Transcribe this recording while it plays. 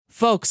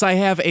Folks, I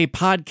have a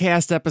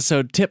podcast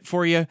episode tip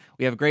for you.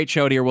 We have a great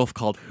show at Earwolf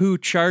called Who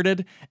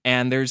Charted,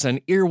 and there's an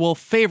Earwolf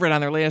favorite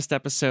on their latest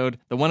episode,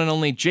 the one and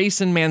only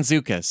Jason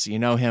Mantzoukas. You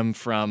know him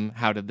from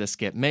How Did This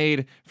Get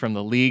Made, from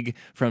The League,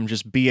 from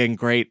just being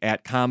great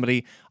at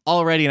comedy.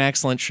 Already an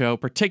excellent show,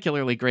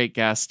 particularly great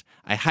guest.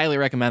 I highly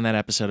recommend that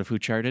episode of Who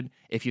Charted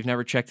if you've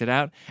never checked it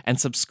out, and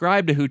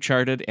subscribe to Who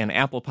Charted in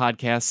Apple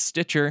Podcasts,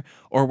 Stitcher,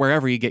 or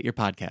wherever you get your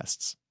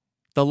podcasts.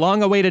 The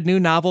long-awaited new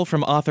novel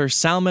from author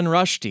Salman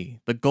Rushdie,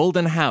 The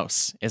Golden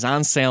House, is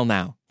on sale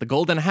now. The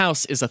Golden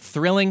House is a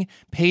thrilling,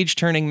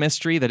 page-turning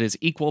mystery that is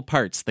equal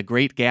parts The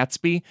Great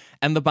Gatsby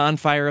and The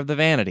Bonfire of the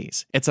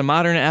Vanities. It's a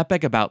modern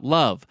epic about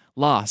love,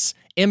 loss,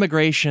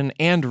 immigration,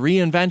 and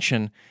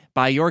reinvention.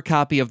 Buy your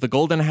copy of The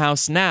Golden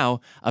House now,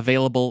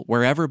 available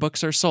wherever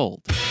books are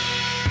sold.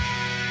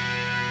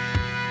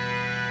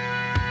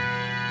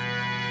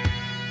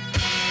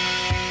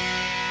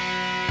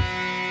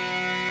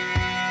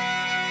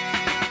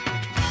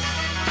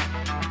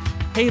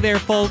 Hey there,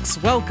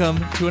 folks. Welcome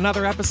to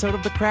another episode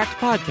of the Cracked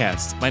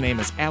Podcast. My name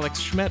is Alex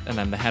Schmidt, and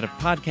I'm the head of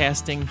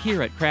podcasting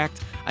here at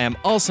Cracked. I am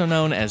also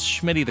known as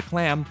Schmitty the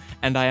Clam,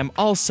 and I am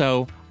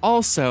also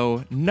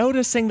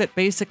noticing that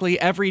basically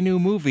every new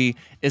movie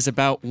is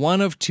about one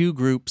of two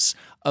groups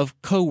of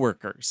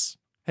coworkers.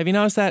 Have you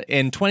noticed that?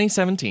 In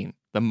 2017,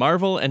 the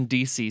Marvel and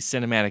DC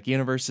cinematic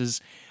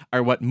universes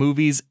are what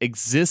movies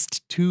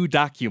exist to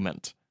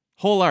document.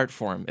 Whole art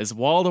form is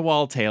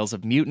wall-to-wall tales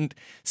of mutant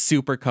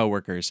super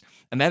coworkers.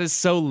 And that is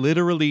so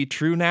literally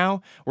true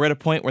now. We're at a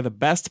point where the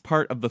best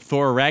part of the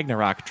Thor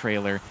Ragnarok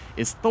trailer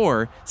is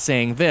Thor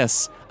saying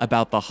this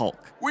about the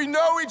Hulk. We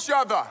know each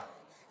other.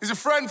 He's a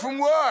friend from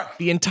work.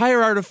 The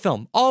entire art of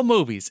film, all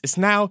movies, is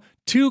now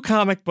two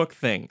comic book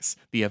things.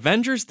 The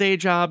Avengers' day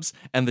jobs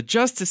and the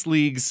Justice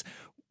League's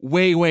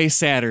way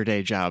sadder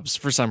day jobs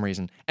for some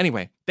reason.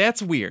 Anyway,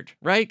 that's weird,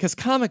 right? Because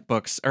comic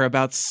books are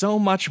about so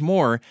much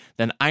more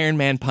than Iron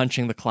Man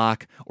punching the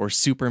clock or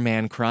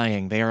Superman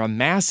crying. They are a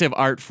massive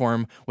art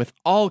form with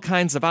all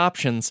kinds of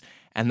options,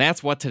 and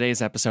that's what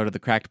today's episode of the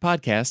Cracked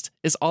Podcast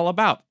is all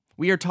about.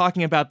 We are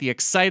talking about the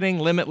exciting,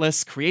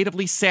 limitless,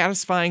 creatively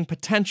satisfying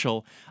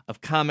potential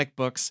of comic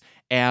books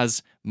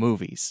as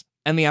movies.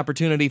 And the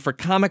opportunity for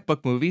comic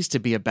book movies to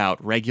be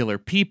about regular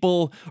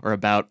people, or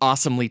about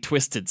awesomely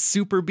twisted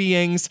super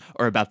beings,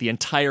 or about the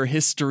entire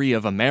history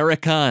of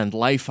America and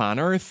life on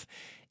Earth,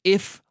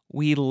 if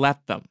we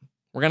let them.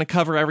 We're going to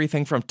cover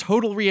everything from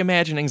total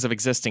reimaginings of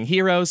existing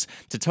heroes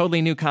to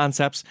totally new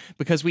concepts,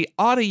 because we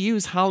ought to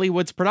use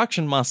Hollywood's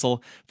production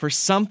muscle for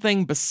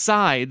something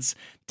besides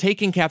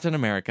taking Captain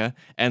America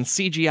and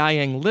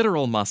CGI-ing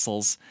literal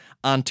muscles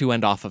onto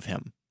and off of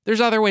him.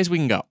 There's other ways we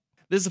can go.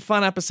 This is a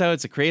fun episode,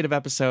 it's a creative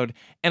episode,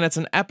 and it's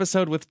an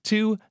episode with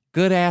two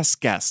good-ass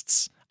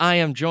guests. I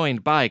am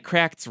joined by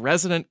Cracked's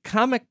resident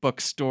comic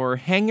book store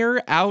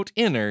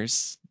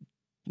hanger-out-inners.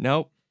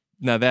 No,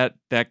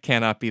 that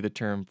cannot be the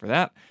term for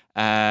that.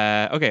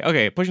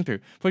 Okay, pushing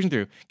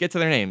through. Get to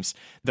their names.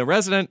 The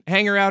resident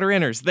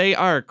hanger-outer-inners, they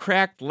are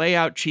Cracked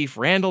layout chief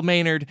Randall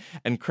Maynard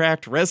and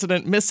Cracked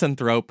resident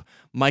misanthrope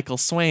Michael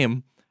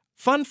Swaim.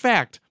 Fun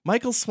fact,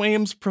 Michael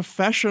Swaim's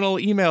professional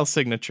email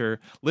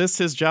signature lists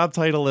his job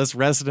title as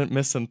resident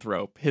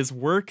misanthrope. His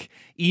work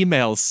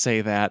emails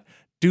say that.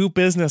 Do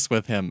business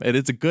with him. It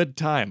is a good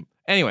time.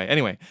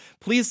 Anyway,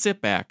 please sit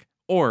back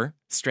or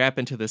strap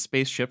into the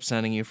spaceship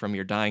sending you from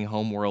your dying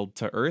homeworld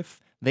to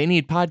Earth. They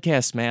need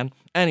podcasts, man.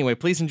 Anyway,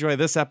 please enjoy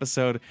this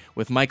episode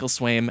with Michael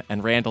Swaim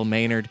and Randall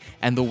Maynard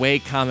and the way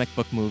comic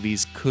book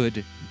movies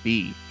could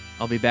be.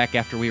 I'll be back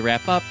after we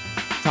wrap up.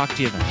 Talk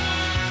to you then.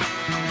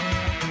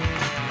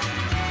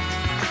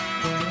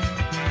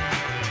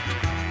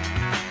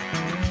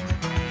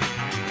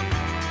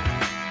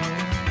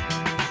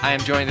 I am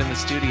joined in the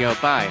studio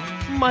by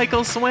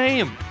Michael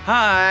Swaim.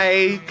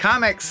 Hi,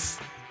 comics.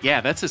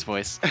 Yeah, that's his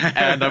voice.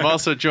 And I'm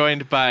also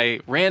joined by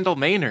Randall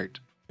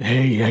Maynard.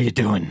 Hey, how you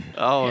doing?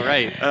 All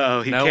right.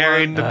 Oh, he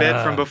carried the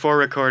bit from before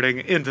recording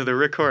into the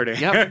recording.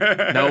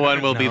 Yep. No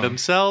one will be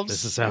themselves.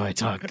 This is how I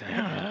talk.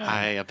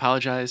 I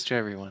apologize to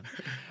everyone.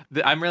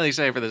 I'm really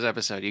excited for this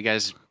episode. You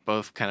guys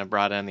both kind of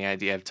brought in the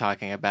idea of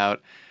talking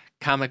about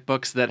comic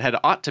books that had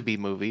ought to be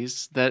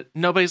movies that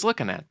nobody's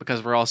looking at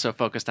because we're also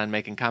focused on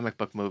making comic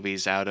book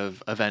movies out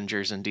of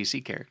Avengers and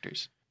DC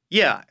characters.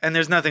 Yeah, and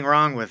there's nothing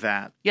wrong with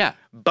that. Yeah.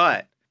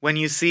 But when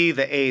you see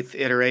the 8th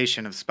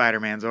iteration of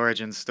Spider-Man's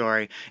origin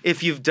story,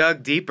 if you've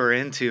dug deeper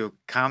into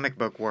comic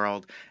book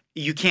world,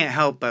 you can't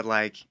help but,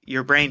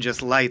 your brain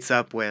just lights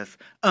up with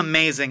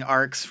amazing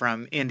arcs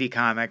from indie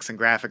comics and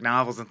graphic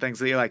novels and things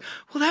that you're like,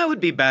 well, that would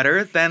be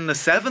better than the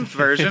 7th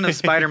version of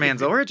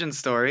Spider-Man's origin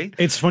story.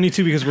 It's funny,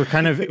 too, because we're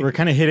kind of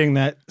hitting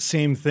that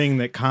same thing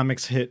that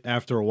comics hit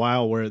after a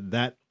while where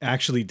that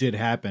actually did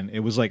happen. It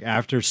was like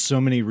after so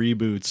many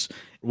reboots,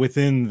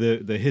 within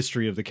the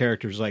history of the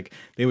characters, like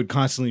they would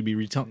constantly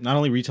be not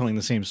only retelling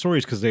the same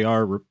stories because they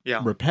are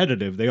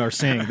repetitive. They are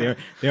saying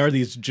they are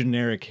these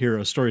generic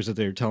hero stories that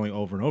they're telling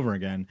over and over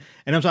again.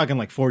 And I'm talking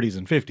like 40s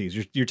and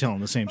 50s. You're telling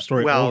the same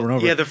story over and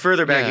over. Yeah, the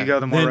further back you go,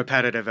 the more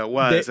repetitive it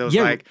was. It was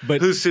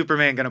but who's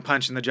Superman going to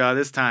punch in the jaw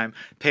this time?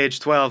 Page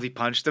 12, he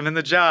punched him in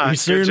the jaw. He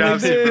Good job,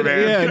 did.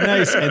 Superman. Yeah,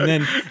 nice.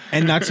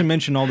 And not to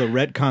mention all the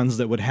retcons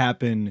that would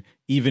happen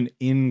even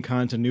in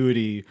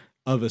continuity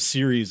of a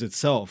series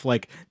itself.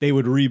 Like they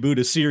would reboot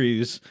a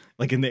series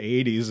like in the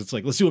 80s. It's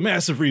like, let's do a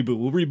massive reboot.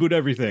 We'll reboot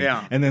everything.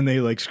 Yeah. And then they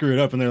like screw it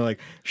up and they're like,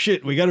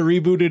 shit, we got to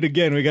reboot it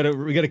again. We got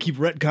to keep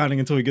retconning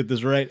until we get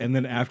this right. And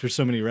then after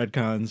so many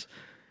retcons,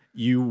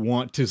 you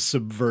want to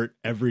subvert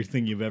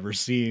everything you've ever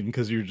seen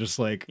because you're just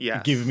like,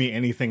 give me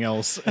anything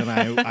else and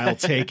I'll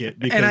take it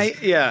because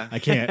I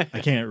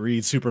can't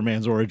read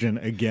Superman's origin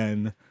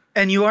again.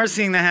 And you are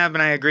seeing that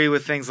happen. I agree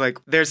with things like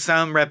there's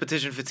some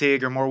repetition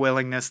fatigue or more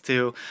willingness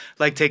to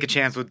like take a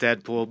chance with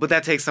Deadpool, but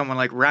that takes someone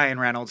like Ryan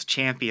Reynolds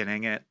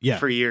championing it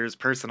for years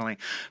personally.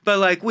 But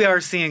like we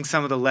are seeing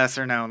some of the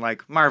lesser known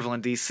like Marvel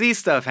and DC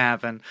stuff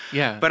happen.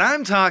 Yeah. But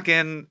I'm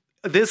talking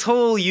this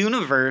whole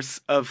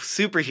universe of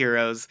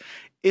superheroes.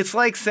 It's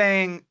like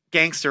saying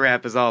gangster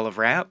rap is all of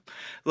rap.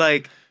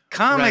 Like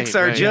comics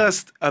are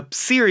just a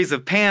series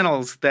of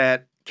panels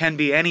that can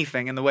be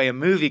anything in the way a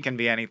movie can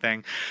be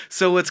anything.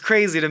 So what's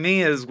crazy to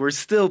me is we're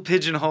still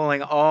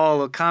pigeonholing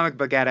all of comic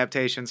book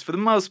adaptations for the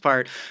most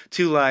part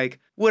to like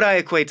what I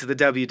equate to the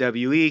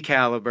WWE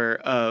caliber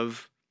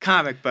of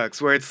comic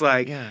books, where it's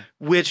like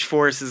which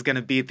force is going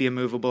to beat the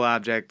immovable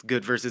object,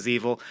 good versus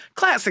evil.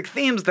 Classic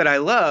themes that I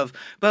love,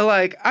 but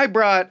like I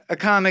brought a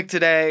comic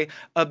today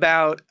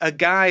about a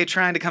guy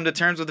trying to come to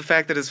terms with the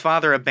fact that his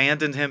father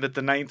abandoned him at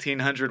the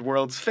 1900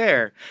 World's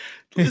Fair.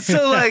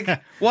 So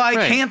like, why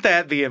can't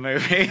that be a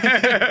movie?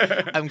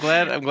 I'm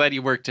glad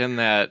you worked in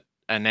that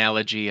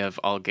analogy of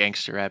all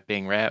gangster rap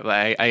being rap.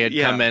 I had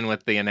come in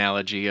with the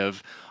analogy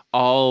of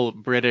all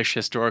British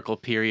historical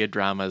period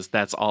dramas,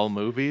 that's all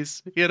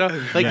movies, you know?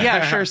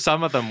 Like, sure,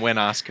 some of them win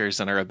Oscars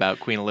and are about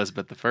Queen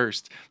Elizabeth I,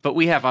 but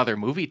we have other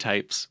movie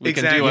types. We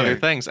can do other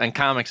things, and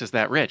comics is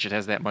that rich. It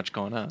has that much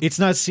going on. It's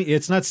not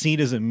seen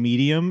as a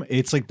medium.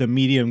 It's like the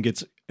medium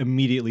gets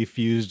immediately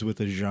fused with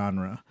a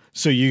genre.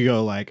 So you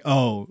go like,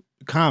 oh,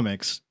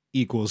 comics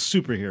equals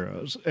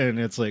superheroes, and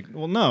it's like,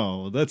 well,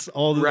 no, that's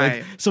all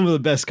like some of the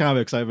best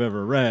comics I've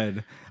ever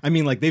read. I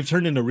mean, like they've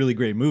turned into really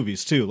great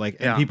movies too, like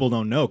and people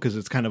don't know because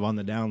it's kind of on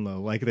the down low.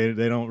 Like they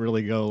don't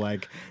really go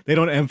like, they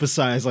don't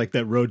emphasize like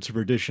that Road to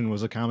Perdition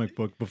was a comic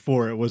book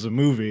before it was a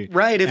movie,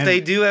 right? If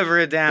they do ever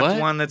adapt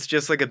one that's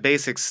just like a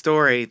basic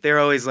story, they're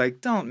always like,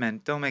 don't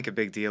make a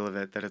big deal of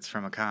it that it's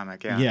from a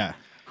comic.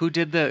 Who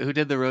did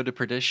the Road to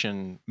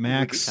Perdition?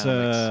 Max.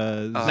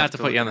 Not to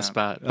put you on the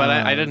spot, but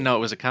I didn't know it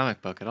was a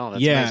comic book at all.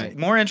 That's amazing.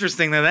 More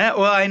interesting than that.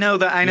 Well, I know.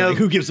 Like,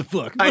 who gives a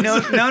fuck? I know.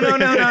 No.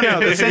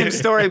 The same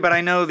story, but I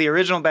know the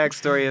original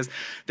backstory is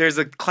there's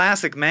a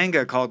classic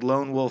manga called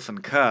Lone Wolf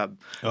and Cub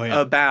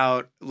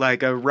about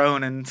like a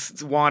Ronin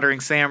wandering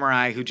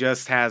samurai who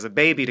just has a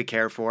baby to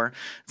care for,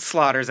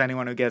 slaughters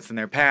anyone who gets in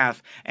their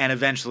path, and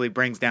eventually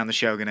brings down the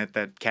shogunate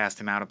that cast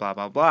him out of blah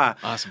blah blah.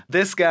 Awesome.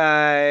 This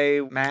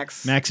guy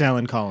Max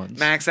Allan Collins.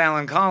 Max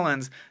Allan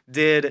Collins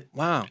did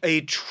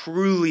a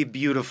truly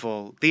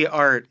beautiful, the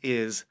art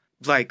is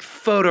like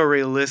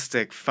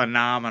photorealistic,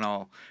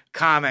 phenomenal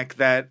comic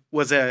that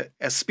was a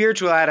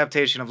spiritual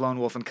adaptation of Lone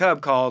Wolf and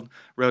Cub called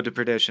Road to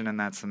Perdition, and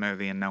that's the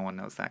movie, and no one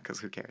knows that because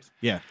who cares?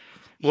 Yeah.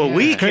 Well,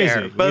 we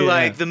care, but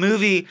like the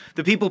movie,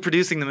 the people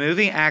producing the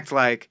movie act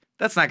like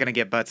that's not going to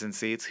get butts in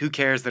seats. Who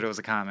cares that it was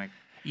a comic?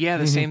 Yeah,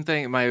 the same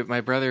thing.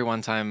 My brother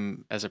one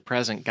time as a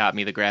present got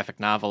me the graphic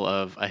novel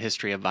of A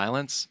History of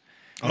Violence.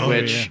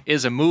 Which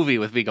is a movie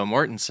with Viggo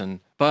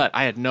Mortensen, but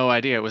I had no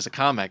idea it was a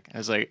comic. I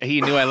was like,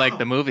 he knew I liked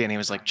the movie, and he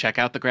was like, check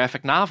out the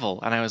graphic novel.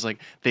 And I was like,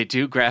 they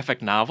do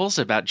graphic novels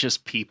about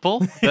just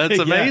people? That's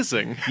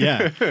amazing.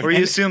 Yeah. Or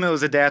you assume it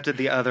was adapted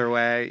the other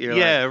way. You're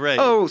like, right.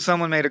 Oh,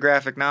 someone made a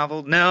graphic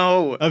novel?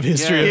 No. Of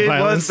History of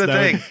Violence? It was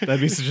the thing.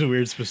 That'd be such a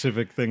weird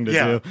specific thing to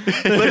do.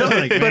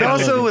 But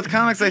also with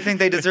comics, I think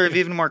they deserve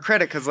even more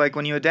credit, because like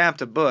when you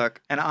adapt a book,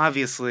 and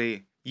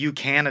obviously you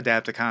can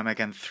adapt a comic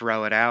and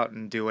throw it out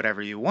and do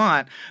whatever you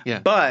want.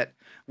 Yeah. But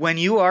when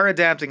you are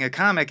adapting a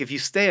comic, if you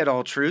stay at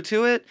all true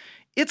to it,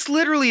 it's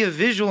literally a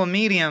visual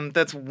medium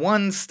that's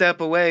one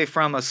step away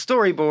from a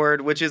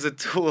storyboard, which is a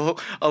tool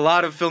a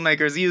lot of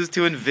filmmakers use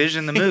to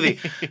envision the movie.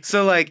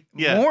 So like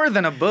more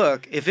than a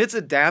book, if it's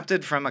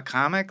adapted from a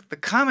comic, the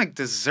comic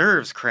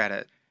deserves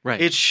credit. Right.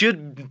 It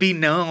should be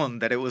known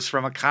that it was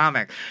from a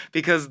comic,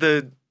 because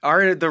the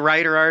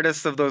writer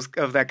artists of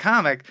that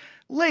comic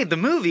laid the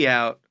movie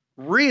out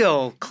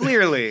real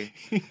clearly.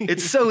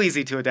 It's so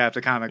easy to adapt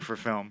a comic for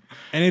film,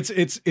 and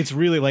it's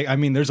really like, I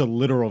mean, there's a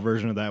literal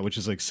version of that, which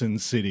is like Sin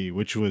City,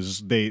 which was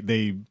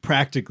they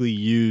practically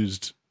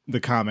used the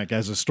comic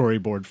as a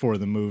storyboard for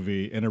the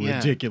movie in a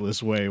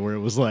ridiculous way, where it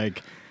was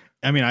like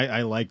I mean,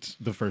 I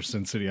liked the first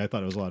Sin City. I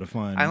thought it was a lot of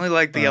fun. I only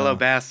liked the Yellow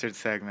Bastard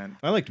segment.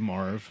 I liked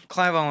Marv.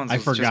 Clive Owens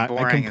was just I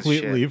boring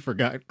completely as shit.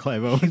 forgot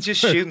Clive Owens. He's just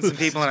shooting some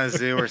people in a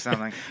zoo or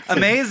something.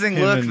 Amazing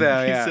him look, and- though.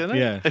 He's Yeah. in it?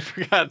 Yeah. I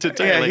forgot to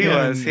tell Yeah, you. he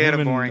like, was. He had a him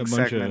and boring a bunch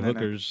segment of in it.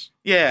 hookers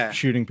Yeah.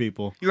 shooting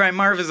people. You're right.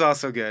 Marv is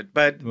also good,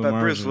 but Marv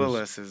Bruce is-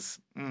 Willis is.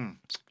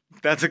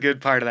 That's a good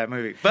part of that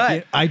movie. But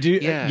Yeah, I do.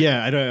 Yeah.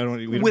 Yeah, I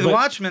don't. with but-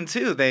 Watchmen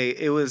too,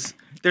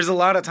 there's a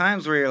lot of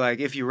times where you're like,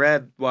 if you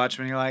read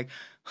Watchmen, you're like,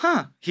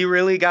 huh, he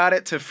really got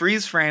it to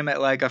freeze frame at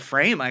like a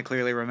frame I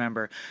clearly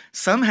remember.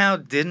 Somehow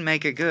didn't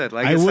make it good.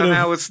 Like I it would've-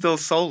 somehow was still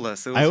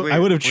soulless. It was I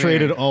weird. would have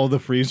traded Weird. all the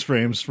freeze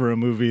frames for a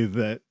movie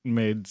that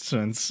made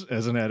sense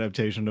as an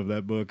adaptation of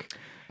that book.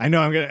 I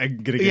know I'm gonna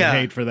get Yeah.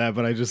 hate for that,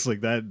 but I just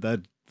like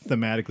that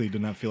thematically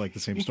did not feel like the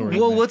same story.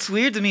 Well, what's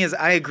weird to me is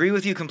I agree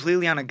with you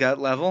completely on a gut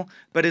level,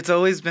 but it's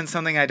always been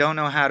something I don't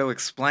know how to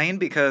explain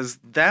because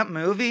that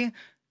movie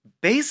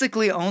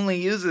basically only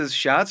uses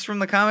shots from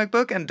the comic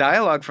book and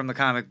dialogue from the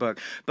comic book.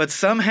 But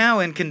somehow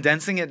in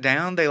condensing it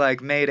down, they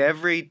like made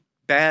every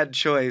bad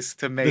choice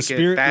to make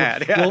it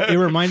bad. Well, it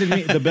reminded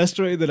me the best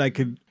way that I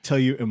could tell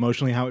you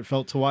emotionally how it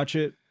felt to watch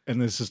it,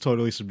 and this is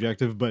totally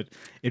subjective, but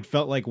it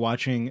felt like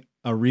watching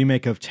a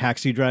remake of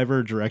Taxi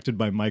Driver directed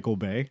by Michael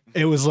Bay.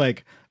 It was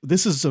like,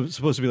 this is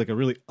supposed to be like a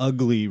really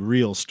ugly,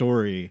 real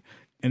story,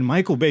 and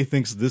Michael Bay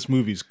thinks this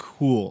movie's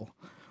cool.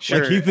 Sure.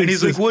 Like, he and thinks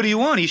he's this- like, what do you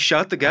want? He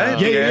shot the guy. at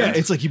Yeah, the yeah, yeah. end.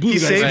 It's like he blew He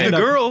the guy's saved hand the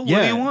up. girl. What do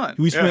Yeah. you want?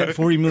 We spent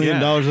 $40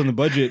 million on the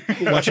budget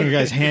watching a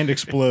guy's hand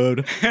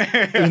explode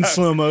in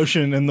slow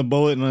motion, and the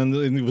bullet and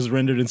it was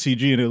rendered in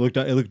CG, and it looked,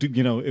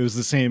 it was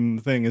the same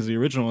thing as the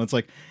original. It's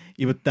like,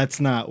 yeah, but that's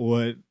not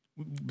what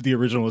the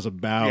original was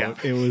about.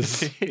 Yeah. It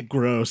was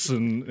gross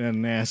and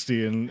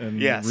nasty and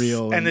Yes.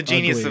 real. And the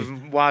genius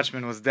ugly. of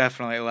Watchmen was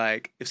definitely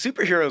like, if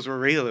superheroes were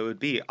real, it would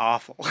be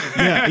awful.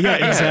 yeah,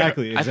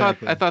 exactly. I thought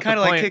Kind the of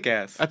like point.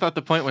 Kick-Ass. I thought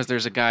the point was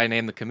there's a guy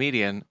named the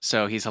comedian,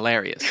 so he's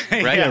hilarious,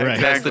 right? Yeah, right.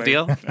 That's the exactly.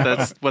 deal.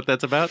 That's what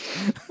that's about.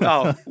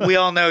 Oh, we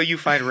all know you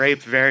find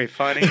rape very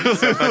funny,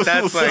 but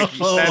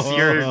that's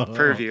your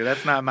purview.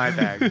 That's not my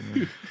bag.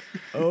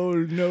 Oh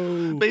no.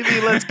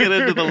 Maybe let's get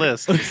into the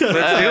list. Let's do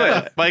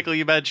it. Michael,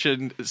 you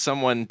mentioned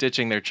someone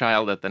ditching their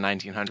child at the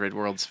 1900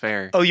 World's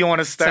Fair. Oh, you want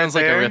to start Sounds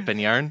like there? a rip and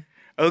yarn.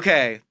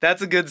 Okay,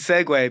 that's a good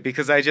segue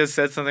because I just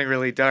said something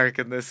really dark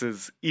and this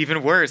is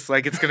even worse.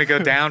 Like it's going to go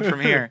down from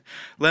here.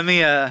 Let me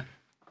You're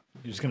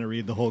just gonna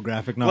read the whole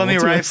graphic novel. let me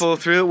to us? rifle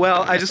through.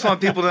 Well, I just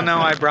want people to know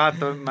I brought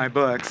my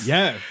books.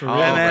 Yeah, for real.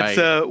 Oh. And that's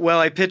right. well,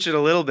 I pitch it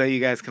a little bit. You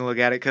guys can look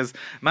at it because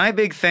my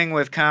big thing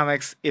with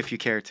comics, if you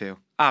care to,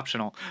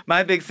 optional.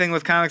 My big thing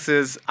with comics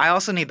is I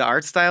also need the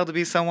art style to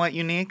be somewhat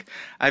unique.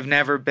 I've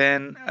never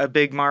been a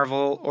big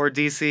Marvel or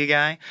DC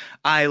guy.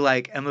 I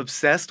am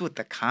obsessed with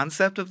the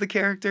concept of the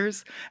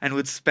characters and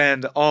would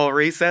spend all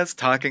recess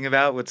talking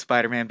about would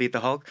Spider-Man beat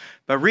the Hulk,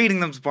 but reading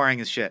them's boring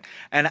as shit.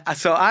 And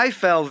so I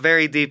fell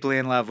very deeply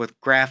in love with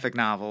graphic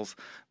novels,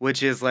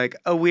 which is like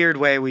a weird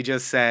way we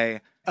just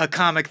say a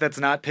comic that's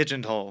not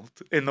pigeonholed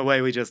in the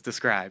way we just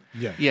described.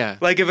 Yeah. Yeah.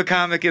 Like if a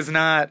comic is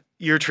not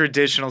your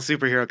traditional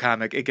superhero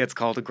comic, it gets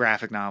called a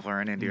graphic novel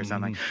or an indie or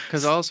something.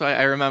 Because also,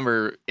 I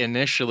remember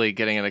initially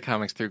getting into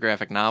comics through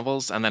graphic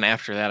novels, and then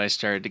after that, I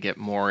started to get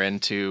more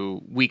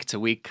into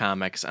week-to-week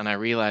comics, and I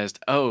realized,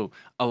 oh,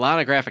 a lot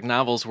of graphic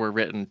novels were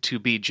written to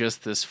be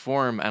just this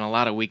form, and a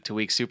lot of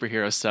week-to-week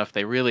superhero stuff,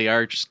 they really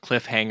are just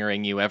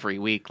cliffhangering you every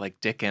week, like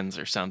Dickens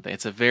or something.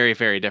 It's a very,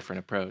 very different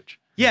approach.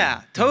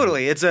 Yeah,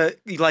 totally. It's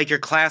like your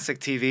classic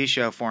TV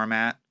show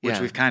format, which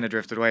Yeah. we've kind of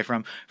drifted away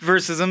from,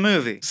 versus a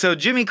movie. So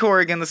Jimmy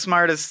Corrigan, The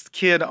Smartest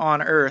Kid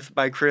on Earth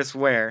by Chris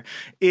Ware,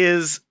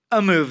 is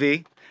a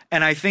movie.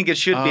 And I think it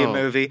should be a Oh.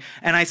 movie.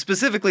 And I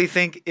specifically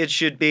think it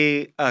should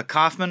be a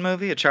Kaufman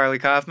movie, a Charlie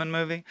Kaufman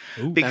movie.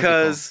 Ooh.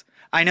 Because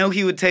I know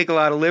he would take a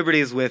lot of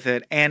liberties with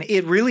it. And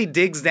it really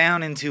digs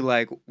down into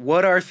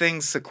what are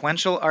things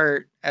sequential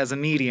art as a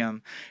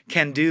medium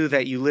can do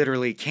that you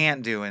literally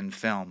can't do in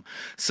film.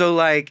 So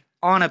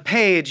on a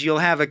page, you'll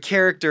have a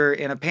character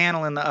in a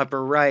panel in the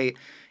upper right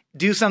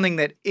do something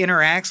that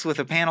interacts with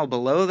a panel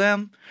below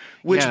them,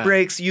 which Yeah.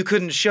 breaks. You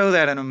couldn't show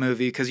that in a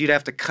movie because you'd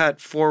have to cut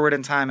forward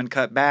in time and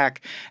cut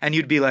back. And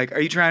you'd be like, are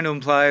you trying to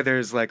imply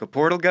there's a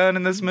portal gun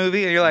in this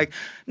movie? And you're like,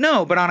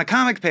 no, but on a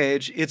comic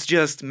page, it's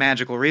just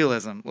magical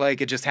realism.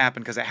 It just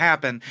happened because it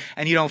happened.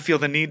 And you don't feel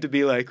the need to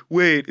be like,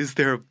 wait, is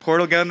there a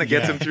portal gun that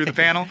gets him through the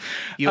panel?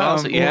 You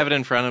have it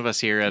in front of us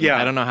here, and Yeah.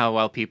 I don't know how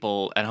well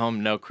people at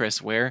home know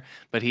Chris Ware,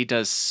 but he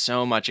does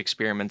so much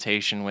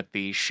experimentation with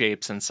the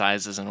shapes and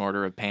sizes and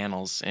order of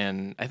panels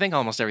in, I think,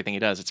 almost everything he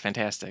does. It's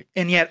fantastic.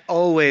 And yet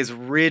always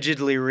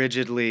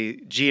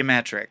rigidly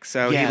geometric.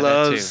 So Yeah, he that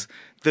loves too.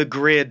 the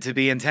grid to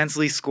be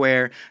intensely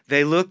square.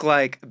 They look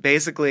like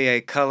basically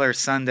a Color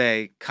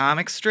Sunday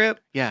comic strip,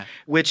 Yeah.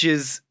 which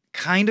is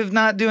kind of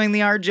not doing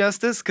the art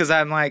justice because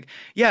I'm like,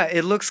 yeah,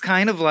 it looks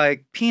kind of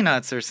like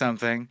Peanuts or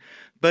something,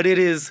 but it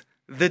is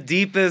the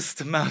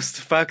deepest, most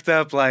fucked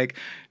up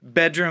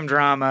bedroom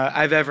drama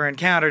I've ever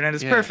encountered, and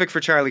it's Yeah. perfect for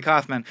Charlie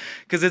Kaufman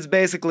because it's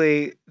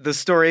basically the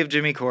story of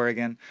Jimmy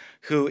Corrigan,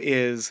 who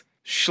is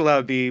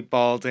schlubby,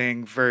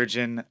 balding,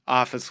 virgin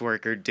office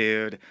worker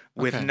dude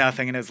with Okay.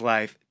 nothing in his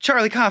life.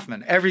 Charlie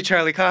Kaufman, every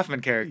Charlie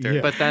Kaufman character.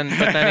 Yeah. But then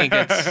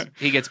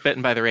he gets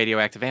bitten by the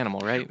radioactive animal,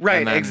 right? Right,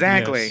 And then-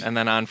 exactly. Yes. And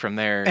then on from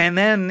there. And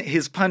then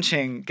his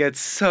punching gets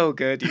so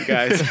good, you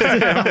guys.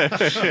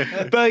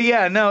 But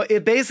yeah, no,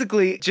 it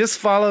basically just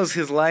follows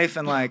his life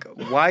and like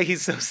why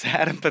he's so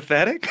sad and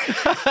pathetic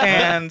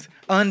and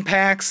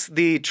unpacks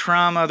the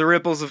trauma, the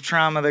ripples of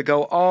trauma that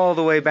go all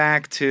the way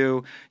back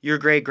to your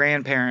great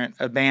grandparent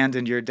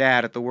abandoned your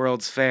dad at the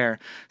World's Fair.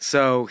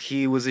 So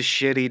he was a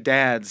shitty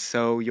dad.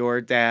 So your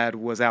dad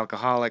was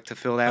alcoholic to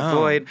fill that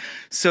void.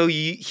 So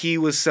he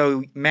was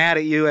so mad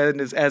at you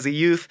as a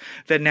youth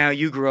that now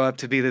you grow up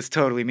to be this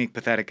totally meek,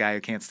 pathetic guy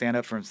who can't stand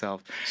up for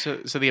himself. So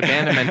the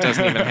abandonment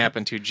doesn't even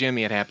happen to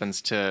Jimmy. It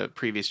happens to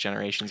previous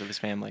generations of his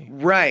family.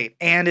 Right.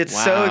 And it's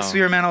so Wow.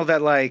 experimental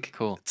that, like,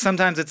 Cool.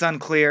 sometimes it's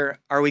unclear.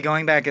 Are we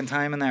going back in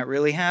time and that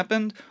really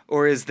happened?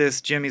 Or is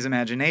this Jimmy's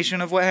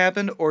imagination of what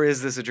happened? Or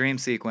is this a dream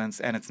sequence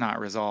and it's not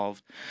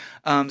resolved?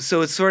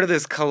 So it's sort of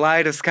this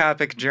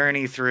kaleidoscopic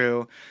journey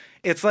through.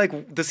 It's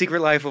like The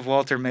Secret Life of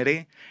Walter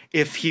Mitty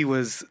if he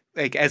was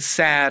like as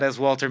sad as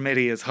Walter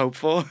Mitty is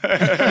hopeful.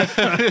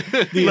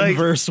 The Like,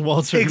 inverse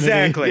Walter Mitty.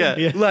 Exactly.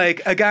 Yeah.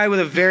 Like a guy with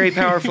a very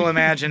powerful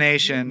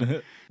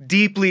imagination,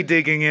 deeply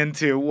digging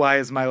into why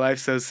is my life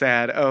so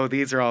sad? Oh,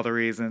 these are all the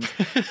reasons.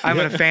 I'm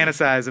going to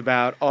fantasize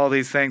about all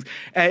these things.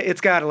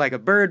 It's got like a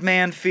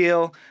Birdman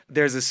feel.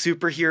 There's a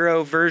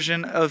superhero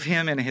version of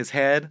him in his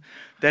head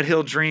that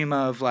he'll dream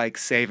of, like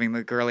saving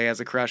the girl he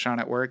has a crush on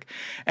at work.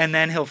 And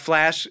then he'll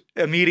flash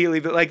immediately,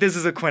 but like this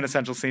is a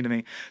quintessential scene to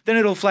me. Then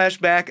it'll flash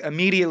back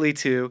immediately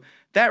to,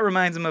 that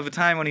reminds him of a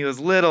time when he was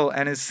little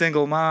and his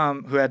single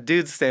mom, who had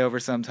dudes stay over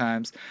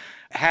sometimes,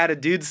 had a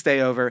dude stay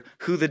over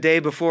who the day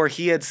before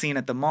he had seen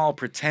at the mall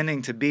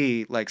pretending to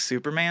be like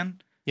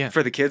Superman. Yeah.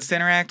 For the kids to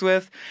interact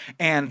with.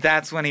 And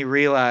that's when he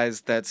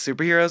realized that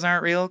superheroes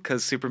aren't real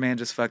because Superman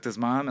just fucked his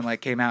mom and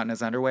like came out in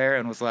his underwear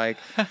and was like,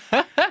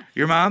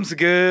 your mom's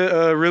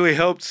good, really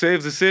helped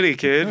save the city,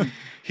 kid.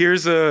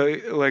 Here's a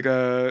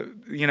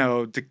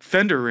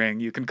defender ring.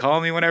 You can call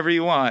me whenever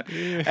you want.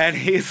 And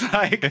he's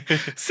like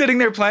sitting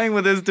there playing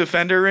with his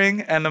defender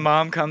ring and the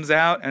mom comes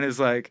out and is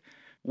like,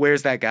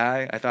 where's that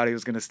guy? I thought he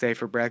was going to stay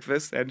for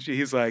breakfast. And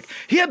he's like,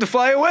 he had to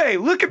fly away.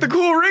 Look at the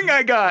cool ring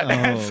I got.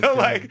 And so, God.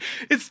 like,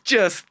 it's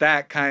just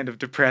that kind of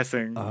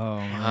depressing.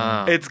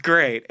 Ah. It's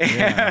great.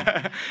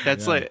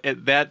 That's like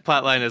that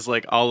plot line is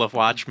like all of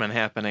Watchmen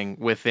happening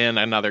within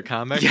another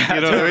comic. Yeah,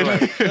 you know what I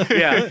mean? totally.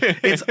 Yeah.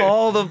 It's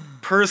all the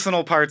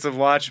personal parts of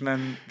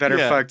Watchmen that are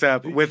Yeah. fucked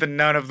up with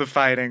none of the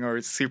fighting or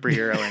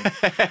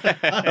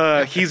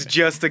superheroing. He's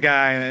just a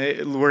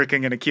guy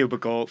working in a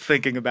cubicle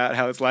thinking about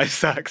how his life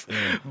sucks.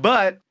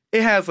 But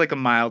it has like a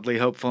mildly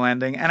hopeful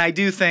ending. And I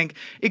do think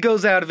it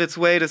goes out of its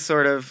way to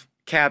sort of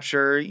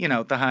capture,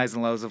 the highs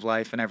and lows of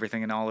life and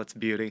everything in all its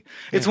beauty.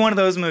 It's one of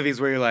those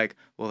movies where you're like,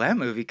 well, that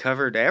movie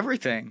covered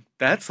everything.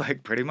 That's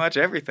like pretty much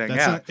everything.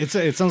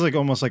 It sounds like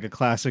almost like a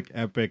classic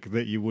epic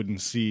that you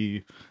wouldn't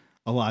see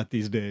a lot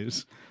these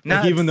days. No,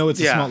 Like, even though it's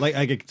a yeah. small, like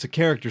it's a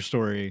character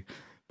story,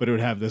 but it would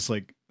have this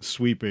like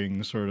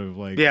sweeping sort of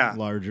like Yeah.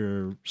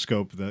 larger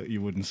scope that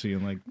you wouldn't see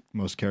in like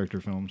most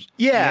character films.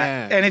 Yeah.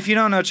 Yeah. And if you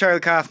don't know, Charlie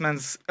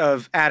Kaufman's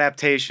of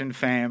adaptation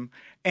fame,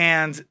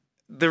 and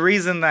the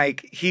reason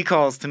like he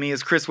calls to me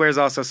is Chris Ware's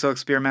also so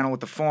experimental with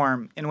the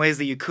form in ways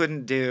that you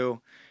couldn't do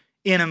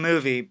in a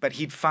movie, but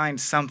he'd find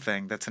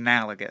something that's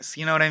analogous.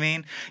 You know what I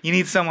mean? You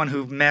need someone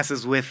who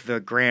messes with the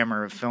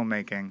grammar of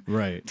filmmaking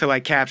Right. to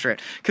like capture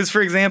it. Because,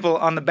 for example,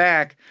 on the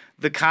back,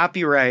 the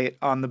copyright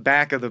on the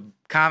back of the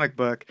comic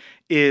book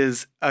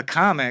is a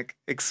comic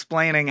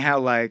explaining how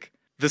like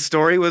the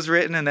story was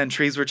written and then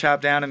trees were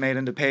chopped down and made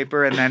into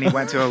paper and then he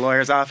went to a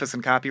lawyer's office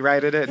and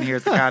copyrighted it and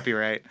here's the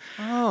copyright.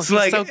 Oh, So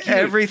like so cute.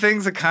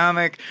 everything's a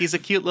comic. He's a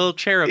cute little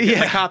cherub getting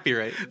the Yeah.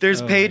 copyright.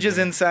 There's pages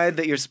inside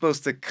that you're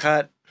supposed to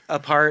cut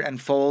apart and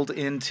fold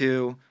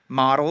into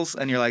models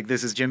and you're like,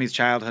 this is Jimmy's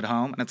childhood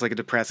home, and it's like a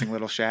depressing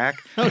little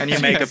shack, and you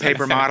make a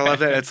paper model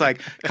of it. It's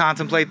like,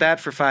 contemplate that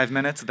for 5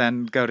 minutes,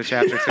 then go to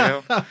chapter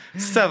 2.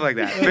 Stuff like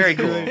that. Very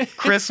cool.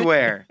 Chris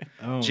Ware,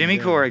 Oh, Jimmy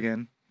yeah.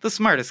 Corrigan, the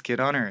smartest kid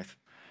on earth.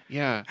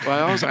 Yeah.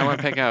 Well, I want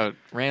to pick out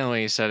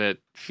randomly. You said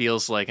it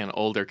feels like an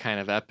older kind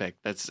of epic.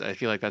 I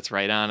feel like that's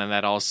right on, and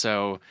that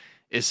also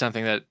is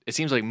something that it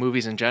seems like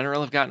movies in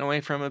general have gotten away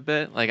from a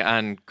bit. Like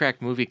on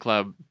Cracked Movie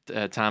Club,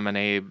 Tom and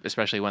Abe,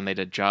 especially when they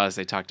did Jaws,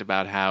 they talked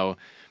about how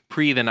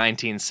pre the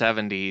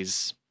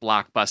 1970s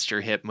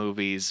blockbuster hit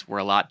movies were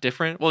a lot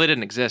different. Well, they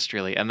didn't exist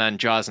really. And then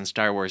Jaws and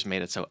Star Wars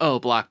made it so,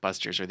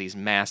 blockbusters are these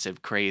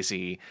massive,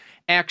 crazy,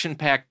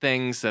 action-packed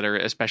things that are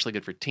especially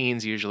good for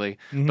teens usually.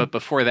 But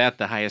before that,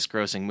 the highest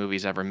grossing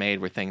movies ever made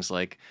were things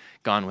like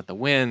Gone with the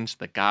Wind,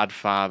 The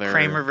Godfather.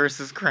 Kramer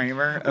versus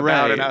Kramer about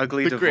Right. an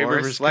ugly The Kramer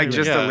divorce. versus Like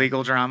Kramer. just Yeah. a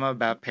legal drama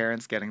about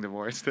parents getting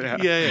divorced.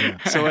 Yeah.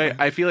 So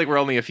I feel like we're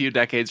only a few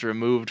decades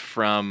removed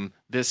from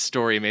this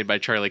story made by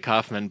Charlie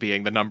Kaufman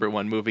being the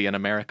 #1 movie in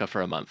America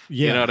for a month.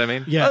 Yeah. You know what I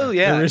mean? Yeah. Oh,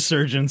 yeah. The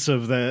resurgence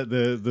of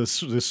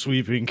the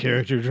sweeping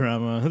character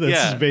drama that's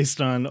Yeah. based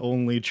on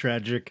only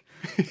tragic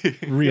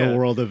real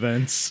world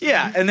events.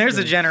 Yeah, and there's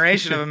a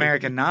generation of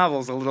American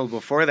novels a little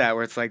before that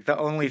where it's like the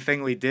only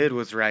thing we did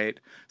was write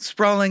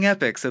sprawling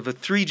epics of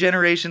 3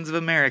 generations of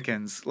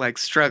Americans like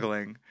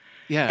struggling.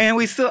 Yeah. And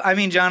we still, I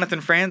mean, Jonathan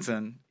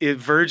Franzen, it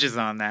verges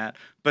on that,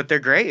 but they're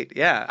great.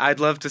 Yeah, I'd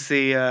love to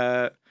see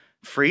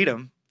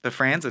Freedom, the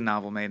Franzen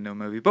novel, made into a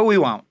movie, but we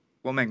won't.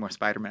 We'll make more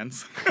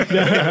Spider-Mans.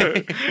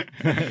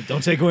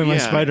 Don't take away my Yeah.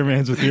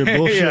 Spider-Mans with your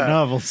bullshit Yeah.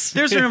 novels.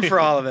 There's room for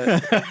all of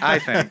it, I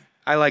think.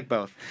 I like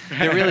both.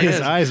 There really His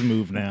is. eyes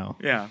move now.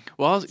 Yeah.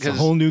 Well, It's a because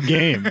whole new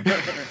game.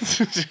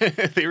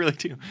 they really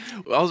do.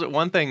 Also,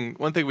 one thing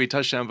we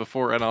touched on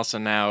before, and also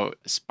now,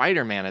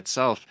 Spider-Man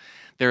itself.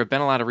 There have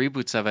been a lot of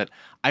reboots of it.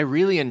 I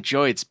really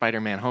enjoyed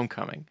Spider-Man: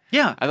 Homecoming.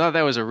 Yeah. I thought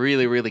that was a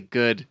really, really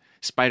good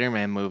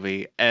Spider-Man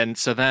movie. And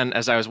so then,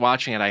 as I was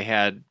watching it, I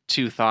had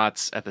 2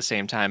 thoughts at the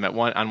same time.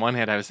 On one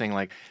hand, I was thinking,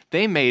 like,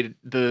 they made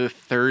the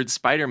 3rd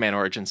Spider-Man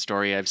origin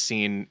story I've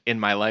seen in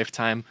my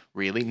lifetime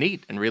really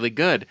neat and really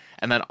good.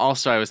 And then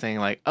also I was thinking,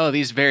 like, oh,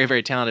 these very,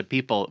 very talented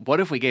people,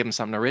 what if we gave them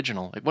something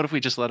original? Like, what if we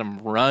just let them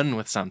run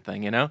with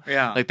something, you know?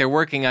 Yeah. Like, they're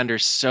working under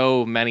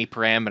so many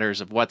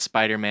parameters of what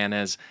Spider-Man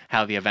is,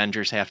 how the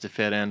Avengers have to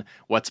fit in,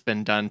 what's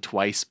been done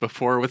twice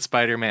before with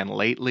Spider-Man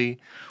lately.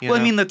 you Well, I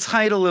know? mean, the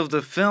title of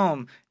the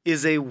film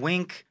is a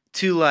wink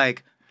to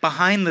like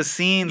behind the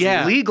scenes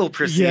Yeah. legal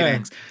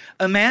proceedings.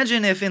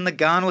 Imagine if in the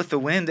Gone with the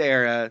Wind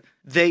era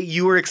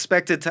you were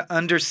expected to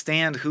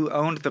understand who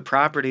owned the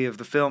property of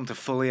the film to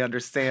fully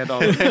understand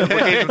all of the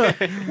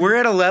implications. We're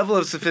at a level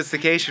of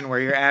sophistication where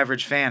your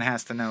average fan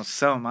has to know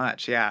so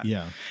much. Yeah.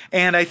 Yeah.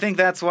 And I think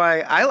that's why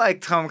I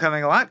liked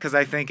Homecoming a lot, because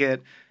I think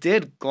it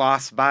did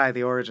gloss by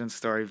the origin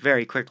story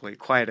very quickly,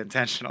 quite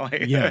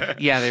intentionally. Yeah.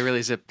 Yeah, they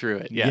really zipped through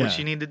it. Yeah. Which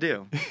you need to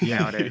do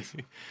nowadays.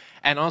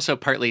 And also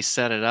partly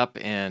set it up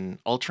in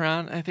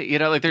Ultron, I think. You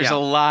know, like there's Yeah. a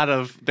lot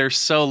of, they're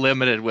so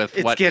limited with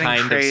It's what getting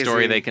kind crazy. of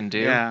story they can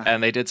do. Yeah.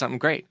 And they did something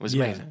great. It was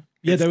amazing.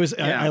 Yeah, that was.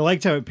 yeah. I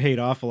liked how it paid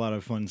off a lot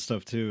of fun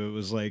stuff too. It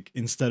was like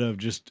instead of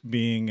just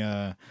being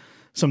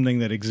something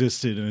that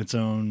existed in its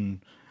own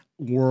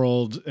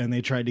world, and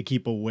they tried to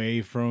keep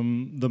away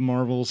from the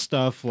Marvel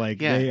stuff.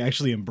 Like Yeah. they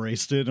actually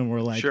embraced it and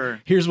were like,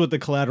 Sure. "Here's what the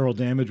collateral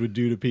damage would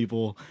do to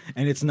people,"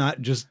 and it's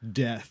not just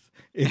death.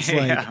 It's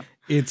like Yeah.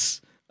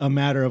 it's a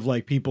matter of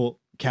like people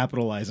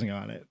capitalizing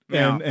on it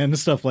Yeah. and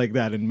stuff like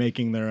that, and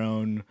making their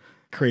own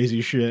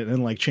crazy shit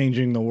and like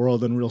changing the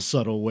world in real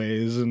subtle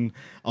ways, and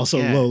also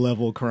Yeah. low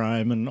level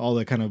crime and all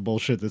that kind of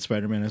bullshit that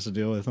Spider-Man has to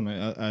deal with. And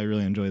I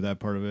really enjoyed that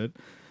part of it.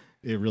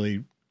 It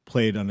really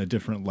played on a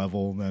different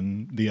level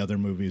than the other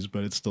movies,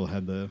 but it still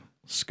had the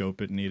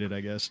scope it needed, I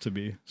guess, to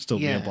be be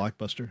Yeah. a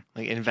blockbuster.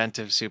 Like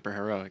inventive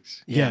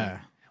superheroics. Yeah.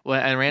 Well,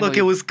 and Randall, Look,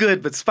 it was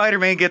good, but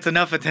Spider-Man gets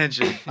enough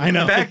attention. I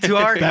know. Back to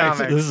our Back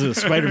to- comics. this is a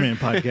Spider-Man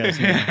podcast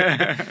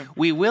now.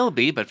 we will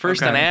be, but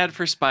first an Okay. ad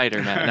for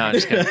Spider-Man. No, I'm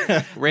just kidding.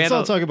 Let's all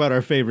Randall, talk about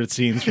our favorite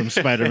scenes from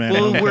Spider-Man.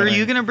 Well, were Homecoming.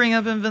 you going to bring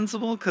up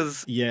Invincible?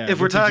 Because Yeah, if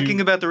we're what did talking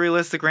you- about the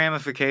realistic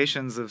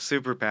ramifications of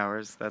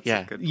superpowers, that's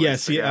Yeah. a good place Yeah, to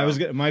see,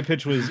 go. my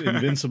pitch was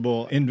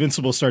Invincible.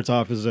 Invincible starts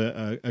off as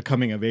a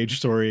coming of age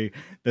story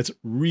that's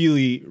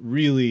really,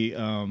 really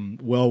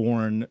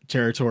well-worn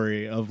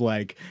territory of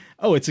like,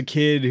 oh, it's a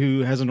kid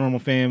who has a normal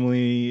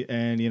family,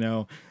 and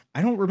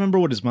I don't remember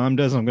what his mom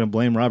does. I'm going to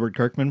blame Robert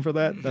Kirkman for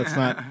that.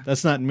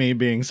 That's not me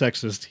being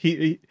sexist.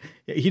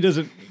 He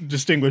doesn't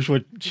distinguish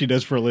what she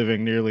does for a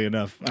living nearly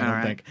enough, I don't All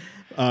right. think.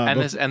 and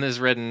But this is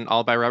written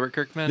all by Robert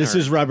Kirkman? this or-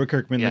 is Robert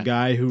Kirkman, Yeah. the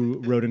guy who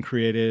wrote and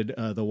created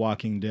The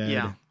Walking Dead,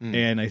 Yeah.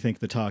 and I think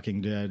The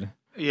Talking Dead,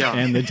 Yeah.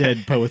 and the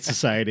Dead Poets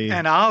Society,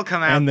 And I'll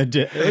come out. and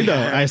the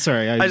I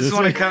I just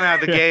want to come out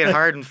the gate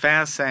hard and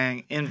fast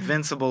saying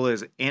Invincible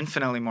is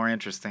infinitely more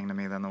interesting to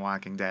me than The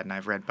Walking Dead, and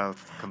I've read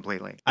both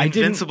completely. I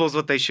didn't- Invincible is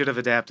what they should have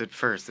adapted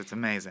first. It's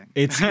amazing.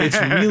 It's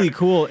really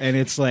cool, and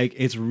it's like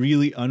it's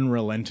really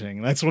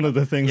unrelenting. That's one of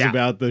the things Yeah.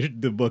 about the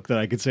book that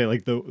I could say,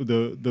 like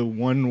the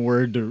one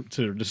word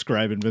to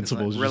describe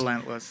Invincible is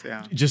Relentless,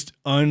 yeah. just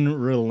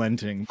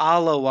unrelenting. A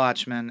la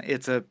Watchmen,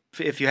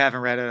 if you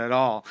haven't read it at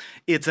all,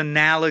 it's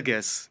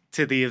analogous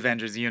to the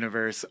Avengers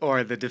universe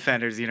or the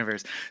Defenders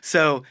universe.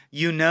 So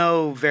you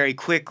know very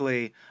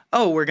quickly,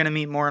 oh, we're going to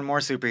meet more and more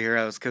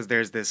superheroes because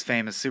there's this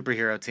famous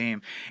superhero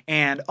team.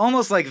 And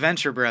almost like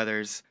Venture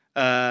Brothers,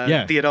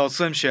 the Adult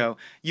Swim show,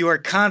 you are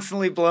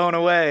constantly blown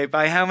away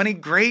by how many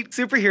great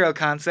superhero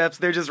concepts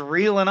they're just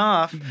reeling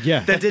off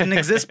Yeah. that didn't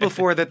exist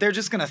before that they're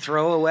just going to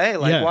throw away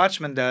like Yeah.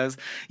 Watchmen does.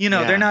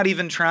 Yeah. They're not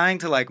even trying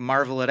to like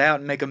marvel it out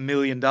and make $1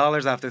 million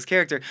off this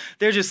character.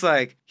 They're just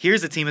like,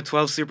 here's a team of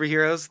 12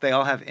 superheroes. They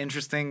all have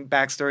interesting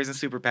backstories and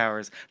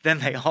superpowers. Then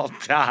they all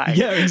die.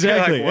 Yeah,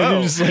 exactly. You're like, and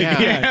you're just like,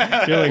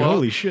 Yeah. you're like, Well,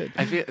 holy shit.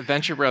 I feel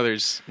Venture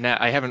Brothers. Now,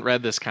 I haven't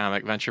read this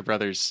comic. Venture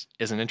Brothers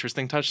is an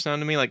interesting touchstone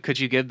to me. Like, could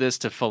you give this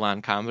to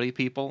full-on comedy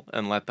people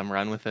and let them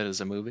run with it as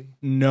a movie?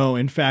 No,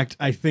 in fact,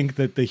 I think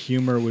that the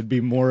humor would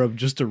be more of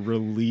just a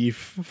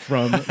relief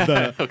from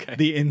the Okay.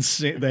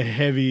 the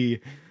heavy.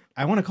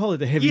 I want to call it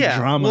the heavy Yeah,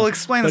 drama. we'll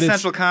explain but the it's-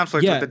 central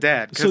conflict with the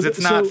dad, 'cause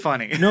it's not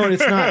funny. No,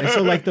 it's not.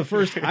 So like the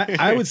first,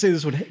 I would say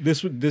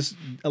this.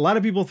 A lot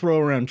of people throw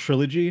around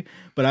trilogy,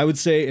 but I would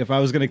say if I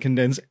was going to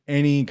condense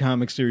any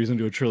comic series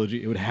into a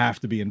trilogy, it would have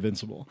to be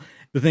Invincible.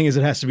 The thing is,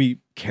 it has to be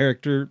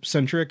character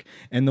centric,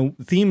 and the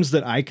themes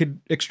that I could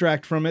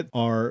extract from it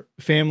are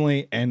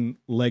family and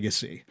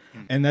legacy.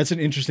 And that's an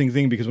interesting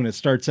thing because when it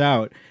starts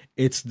out,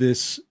 it's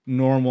this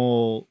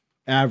normal,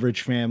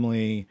 average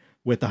family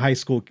with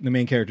the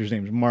main character's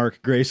name is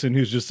Mark Grayson,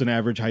 who's just an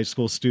average high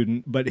school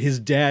student, but his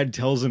dad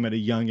tells him at a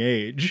young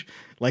age,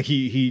 like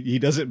he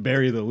doesn't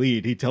bury the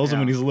lead. He tells him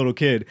when he's a little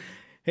kid,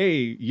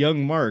 hey,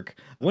 young Mark,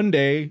 one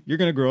day you're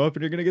going to grow up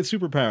and you're going to get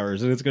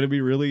superpowers and it's going to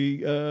be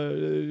really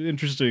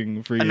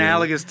interesting for you.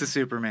 Analogous to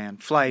Superman.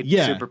 Flight,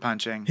 super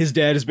punching. His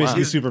dad is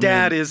basically His Superman.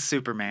 dad is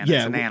Superman. Yeah,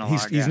 it's an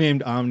analog. he's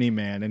named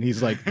Omni-Man, and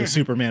he's like the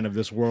Superman of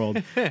this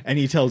world. And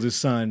he tells his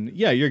son,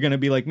 yeah, you're going to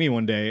be like me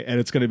one day, and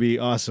it's going to be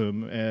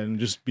awesome, and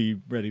just be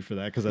ready for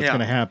that, because that's going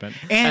to happen.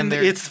 And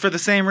it's for the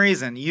same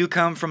reason. You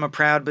come from a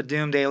proud but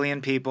doomed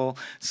alien people,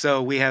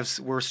 so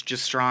we're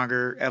just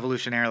stronger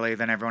evolutionarily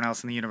than everyone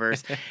else in the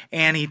universe.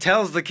 And he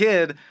tells the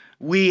kid,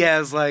 we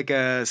as like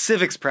a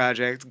civics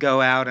project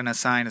go out and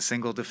assign a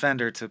single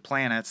defender to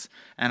planets,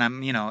 and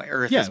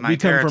Earth is my we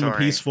come territory. from a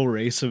peaceful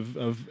race of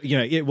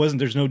it wasn't,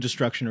 there's no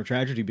destruction or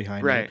tragedy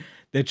behind Right. it.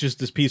 That's just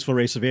this peaceful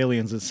race of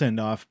aliens that send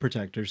off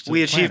protectors to We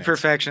the achieved planets.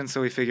 perfection,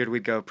 so we figured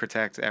we'd go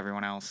protect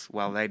everyone else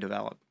while they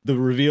develop. The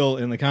reveal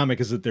in the comic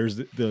is that there's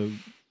the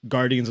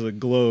Guardians of the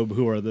Globe,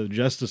 who are the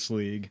Justice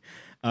League,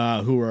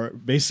 who are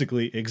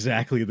basically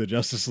exactly the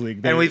Justice League.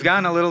 And we've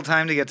gotten a little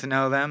time to get to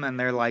know them, and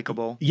they're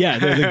likable. Yeah,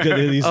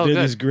 they're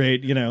these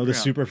great, Yeah.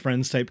 super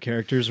friends type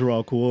characters who are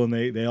all cool, and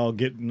they all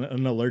get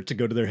an alert to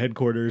go to their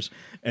headquarters,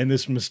 and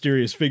this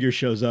mysterious figure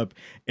shows up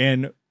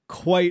and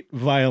quite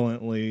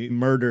violently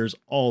murders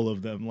all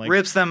of them. Like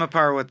Rips them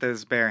apart with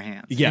his bare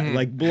hands. yeah,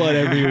 like blood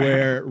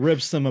everywhere,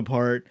 rips them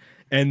apart,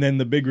 and then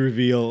the big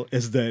reveal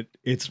is that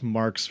it's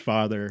Mark's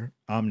father,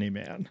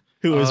 Omni-Man,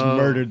 who has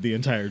murdered the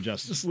entire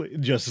Justice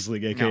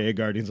League, aka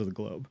Guardians of the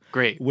Globe.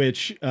 Great.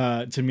 Which,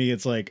 to me,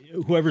 it's like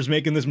whoever's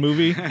making this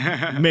movie,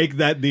 make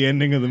that the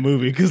ending of the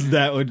movie, because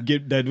that would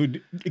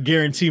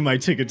guarantee my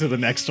ticket to the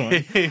next one.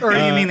 Or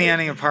you mean the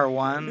ending of part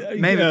one?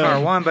 Maybe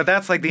part one, but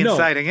that's like the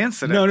inciting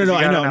incident. No, 'cause you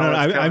I gotta know. what's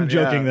I'm coming,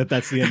 joking yeah.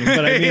 that's the ending,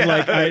 but I mean,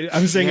 like,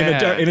 I'm saying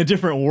in a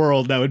different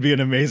world, that would be an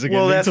amazing.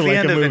 Well, ending that's to the like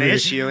end a of an movie.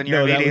 issue, and you're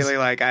No, that was- immediately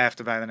like, I have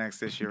to buy the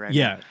next issue right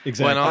yeah, now.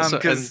 exactly. Well, and also,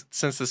 'cause- and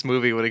since this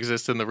movie would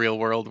exist in the real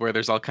world where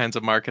there's all kinds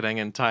of marketing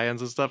and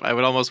tie-ins and stuff, I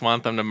would almost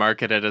want them to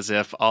market it as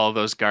if all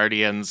those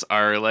Guardians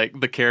are like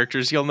the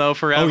characters you'll know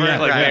forever. Oh, yeah,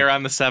 like right. they're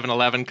on the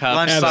 7-Eleven cups,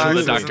 Lunch and the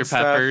boxes Dr. and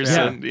stuff, Peppers,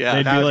 yeah. and yeah.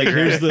 They'd that be would like, be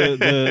here's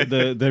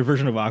great. their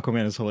version of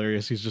Aquaman is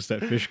hilarious. He's just that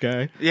fish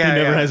guy Yeah, who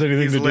never yeah. has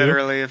anything He's to do.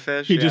 literally a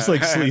fish. He just yeah.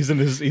 like he's in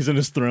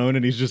his throne,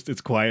 and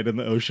it's quiet in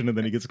the ocean, and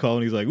then he gets a call,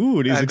 and he's like, ooh,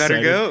 and he's I better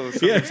excited. go.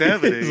 Something's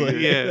happening. He's like,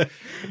 Yeah.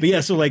 But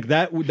yeah, so like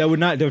that would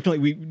not definitely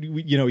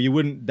we you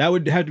wouldn't, that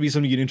would have to be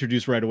something you'd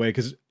introduce right away,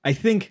 because I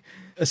think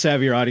a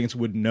savvier audience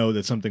would know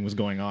that something was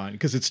going on,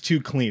 because it's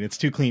too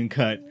clean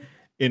cut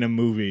in a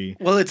movie.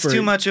 Well, it's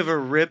too much of a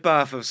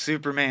ripoff of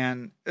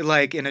Superman,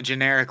 like in a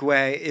generic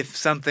way, if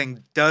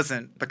something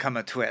doesn't become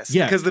a twist.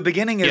 Yeah. Because the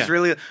beginning is Yeah.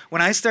 really,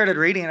 when I started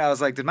reading it, I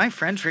was like, did my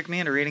friend trick me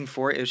into reading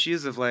 4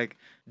 issues of like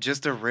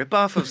just a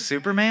ripoff of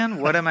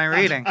Superman? What am I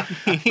reading?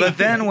 But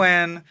then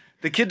when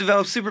the kid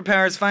develops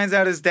superpowers, finds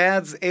out his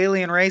dad's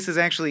alien race is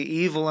actually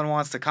evil and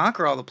wants to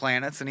conquer all the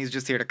planets, and he's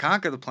just here to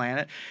conquer the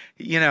planet,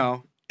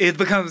 it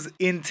becomes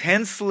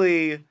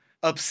intensely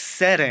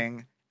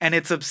upsetting. And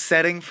it's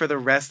upsetting for the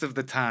rest of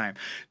the time,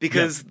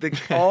 because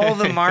all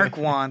the Mark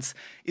wants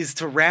is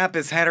to wrap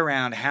his head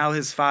around how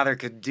his father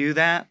could do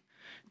that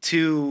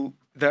to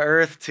the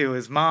Earth, to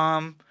his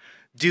mom.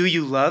 Do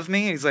you love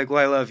me? He's like,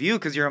 well, I love you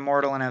because you're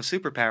immortal and have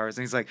superpowers.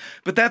 And he's like,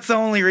 but that's the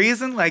only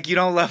reason? Like, you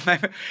don't love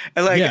my...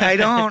 Like, Yeah. I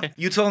don't...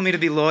 You told me to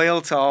be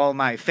loyal to all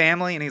my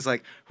family. And he's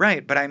like,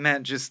 right, but I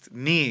meant just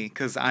me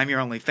because I'm your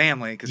only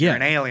family because you're Yeah.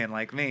 an alien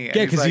like me. And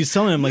Yeah, because like, he's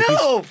telling him like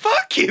no,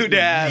 fuck you,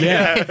 Dad.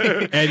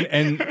 Yeah.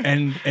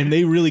 and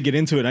they really get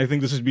into it. I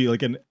think this would be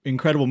like an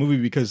incredible movie,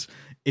 because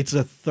it's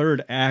a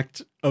third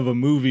act of a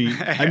movie.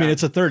 I mean,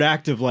 it's a third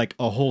act of like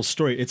a whole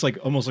story. It's like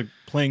almost like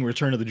playing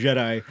Return of the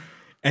Jedi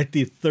at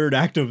the third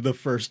act of the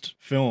first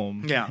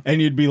film. Yeah.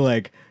 And you'd be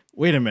like,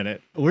 wait a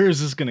minute, where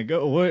is this going to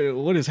go?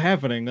 What is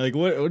happening? Like,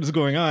 what is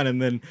going on? And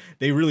then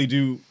they really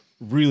do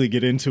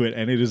get into it,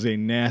 and it is a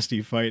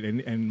nasty fight,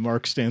 and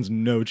Mark stands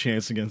no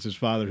chance against his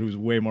father, who's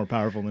way more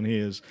powerful than he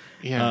is.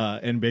 Yeah.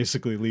 And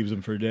basically leaves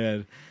him for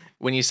dead.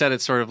 When you said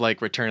it's sort of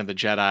like Return of the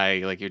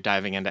Jedi, like you're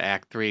diving into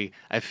Act 3,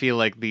 I feel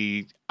like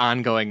the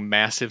ongoing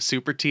massive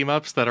super team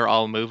ups that are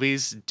all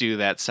movies do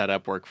that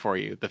setup work for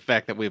you. The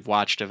fact that we've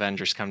watched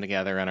Avengers come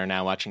together and are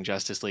now watching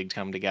Justice League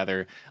come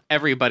together,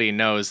 everybody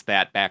knows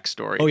that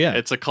backstory. Oh, yeah.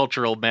 It's a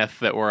cultural myth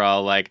that we're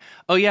all like,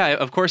 oh yeah,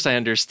 of course I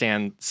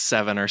understand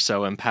 7 or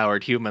so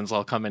empowered humans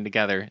all coming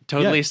together.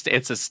 Totally,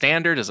 it's a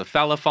standard as a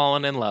fella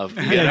falling in love.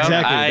 You know?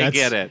 Exactly. I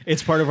get it.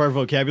 It's part of our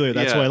vocabulary.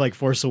 That's Yeah. why like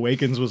Force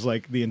Awakens was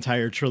like the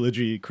entire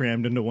trilogy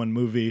crammed into one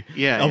movie.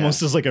 Yeah,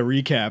 almost as like a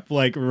recap.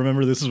 Like,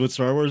 remember, this is what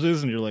Star Wars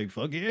is, and you're like,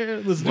 fuck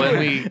yeah, let's do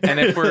When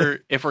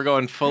it. if we're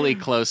going fully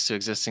close to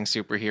existing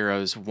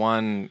superheroes,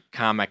 one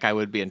comic I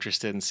would be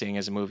interested in seeing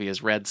as a movie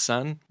is Red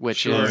Sun, which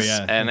Sure, is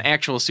yeah. an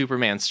actual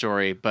Superman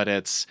story, but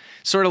it's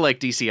sort of like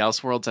DC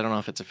Elseworlds. I don't know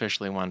if it's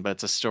officially one, but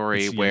it's a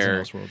story It's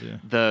where Elseworld, yeah.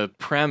 the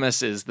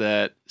premise is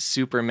that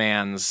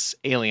Superman's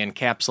alien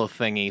capsule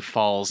thingy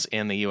falls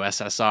in the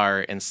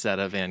USSR instead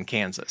of in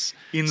Kansas.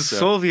 In So-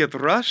 Soviet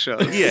Russia,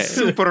 Yeah.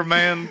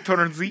 Superman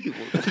turns evil.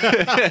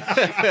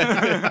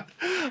 I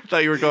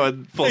thought you were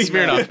going full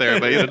Smirnoff there,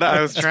 but you did not.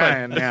 I was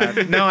trying, yeah.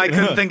 No, I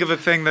couldn't think of a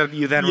thing that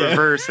you then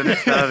reverse, and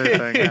it's the other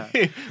thing.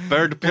 Yeah.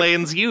 Bird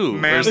planes you or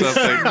Man,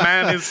 something.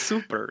 man is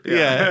super.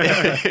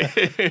 Yeah.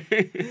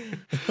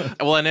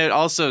 Well, and it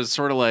also is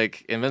sort of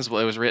like Invincible.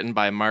 It was written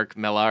by Mark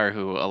Millar,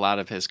 who a lot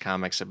of his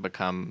comics have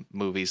become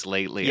movies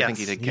lately. I think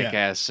he Yes. did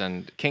Kick-Ass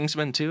and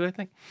Kingsman too, I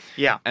think.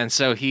 Yeah. And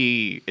so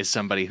he is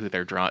somebody who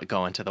they're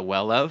going to the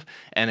well of.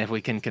 And if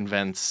we can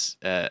convince,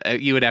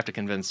 you would have to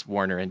convince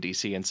Warner and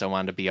DC and so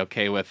on to be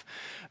okay with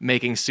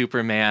making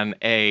Superman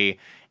a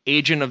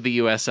agent of the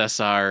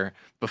USSR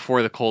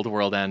before the Cold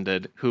War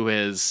ended, who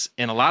is,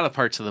 in a lot of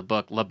parts of the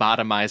book,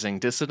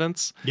 lobotomizing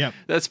dissidents. Yep.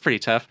 That's pretty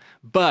tough.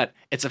 But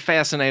it's a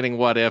fascinating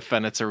what if,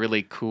 and it's a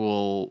really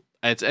cool...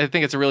 I think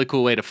it's a really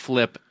cool way to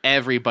flip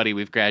everybody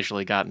we've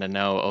gradually gotten to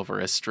know over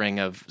a string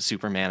of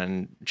Superman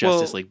and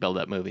Justice League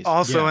build-up movies.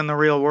 Also, Yeah. in the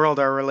real world,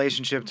 our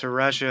relationship to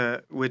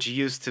Russia, which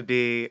used to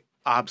be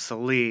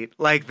obsolete,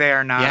 like they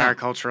are not Yeah. our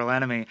cultural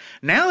enemy.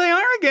 Now they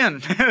are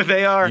again.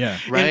 They are. Yeah.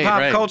 Right, in pop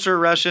right. culture,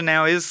 Russia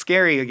now is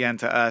scary again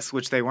to us,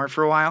 which they weren't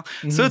for a while.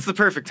 So it's the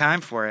perfect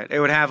time for it. It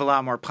would have a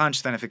lot more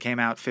punch than if it came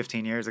out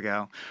 15 years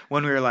ago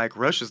when we were like,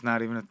 Russia's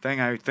not even a thing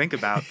I think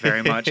about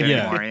very much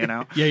Yeah. anymore, you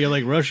know? Yeah, you're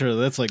like Russia.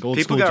 That's like old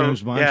People school got-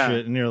 James Bond yeah.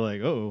 shit, and you're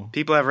like, oh,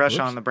 People have Russia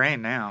Whoops. on the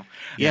brain now.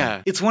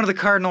 Yeah. It's one of the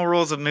cardinal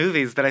rules of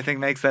movies that I think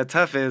makes that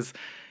tough is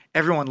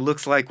everyone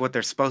looks like what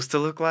they're supposed to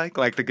look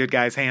like the good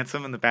guy's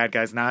handsome and the bad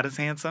guy's not as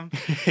handsome.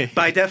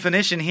 By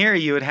definition here,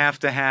 you would have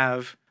to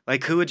have,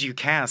 like, who would you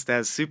cast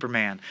as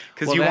Superman?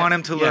 Because Well, you that- want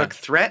him to yeah. look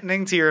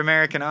threatening to your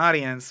American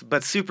audience,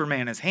 but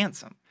Superman is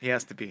handsome. He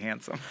has to be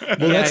handsome. Well,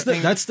 Yeah, that's I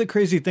think- that's the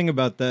crazy thing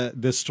about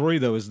this story,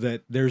 though, is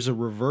that there's a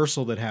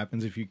reversal that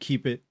happens if you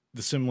keep it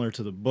similar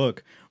to the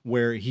book,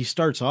 where he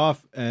starts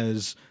off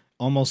as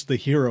almost the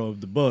hero of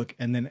the book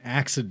and then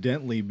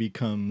accidentally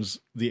becomes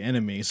the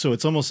enemy. So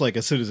it's almost like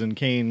a Citizen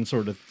Kane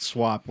sort of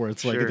swap, where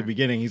it's like at Sure. the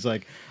beginning he's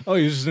like, oh,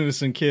 he's just an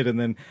innocent kid, and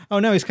then oh,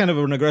 now he's kind of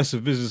an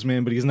aggressive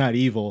businessman, but he's not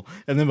evil,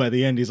 and then by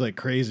the end he's like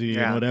crazy and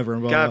Yeah. whatever.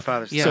 And blah, blah, blah.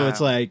 Godfather Yeah. So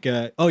it's like,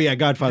 oh yeah,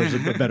 Godfather's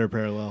a better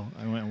parallel.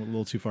 I went a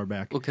little too far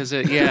back. Well, because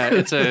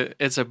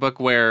it's a book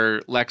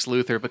where Lex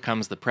Luthor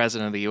becomes the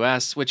president of the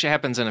U.S., which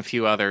happens in a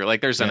few other,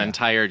 like there's an Yeah.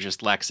 entire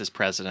just Lex is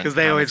president. Because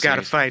they always comic got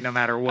to series. fight no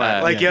matter what.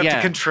 Uh, like, you have yeah.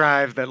 to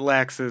contrive that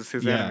Lex is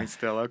his Yeah. enemy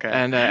still. Okay.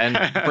 And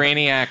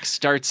Brainiac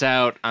starts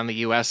out on the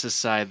U.S.'s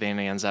side, then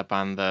he ends up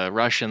on the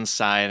Russian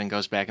side and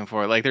goes back and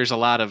forth. Like there's a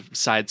lot of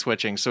side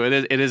switching, so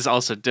it is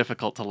also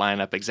difficult to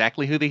line up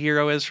exactly who the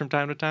hero is from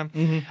time to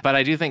time. But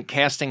I do think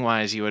casting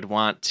wise, you would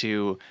want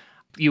to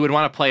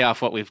play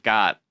off what we've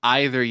got.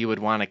 Either you would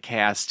want to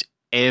cast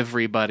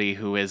everybody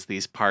who is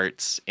these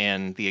parts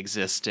in the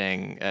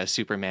existing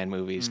Superman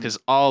movies, because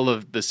all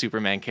of the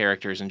Superman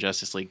characters and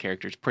Justice League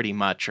characters pretty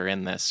much are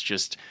in this,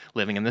 just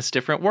living in this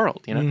different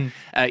world, you know?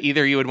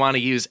 Either you would want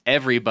to use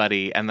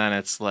everybody, and then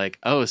it's like,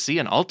 oh, see,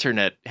 an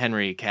alternate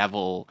Henry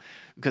Cavill,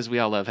 because we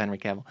all love Henry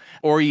Cavill.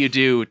 Or you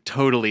do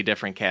totally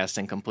different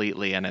casting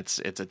completely, and it's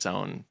its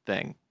own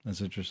thing.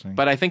 That's interesting.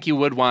 But I think you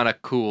would want a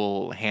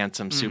cool,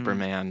 handsome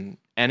Superman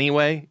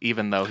anyway,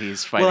 even though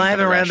he's fighting. Well, I for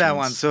the haven't read that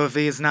Russians. one.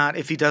 So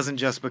if he doesn't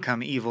just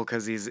become evil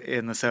because he's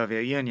in the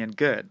Soviet Union,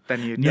 good.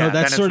 Then no, then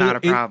that's it's sort not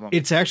of a problem.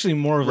 It's actually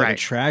more of like a Right.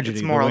 tragedy.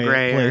 It's the moral way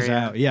gray it plays area.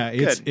 out. Yeah,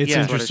 it's Good. it's Yeah.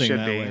 That's what it interesting should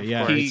that be, way. of Yeah,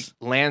 course. He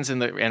lands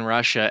in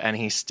Russia, and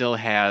he still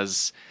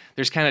has.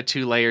 There's kind of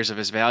two layers of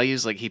his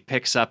values. Like he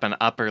picks up an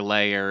upper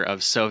layer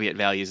of Soviet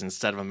values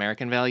instead of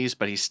American values,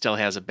 but he still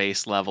has a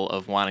base level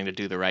of wanting to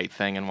do the right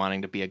thing and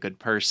wanting to be a good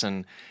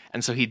person.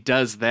 And so he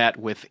does that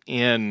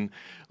within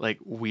like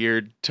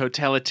weird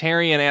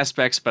totalitarian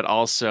aspects, but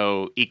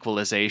also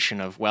equalization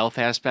of wealth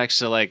aspects.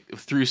 So like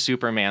through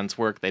Superman's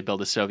work, they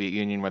build a Soviet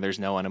Union where there's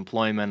no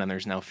unemployment and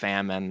there's no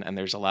famine and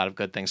there's a lot of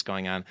good things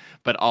going on,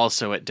 but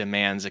also it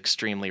demands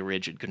extremely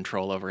rigid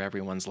control over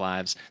everyone's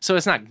lives. So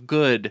it's not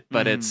good,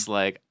 but it's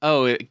like,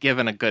 oh,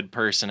 given a good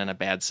person in a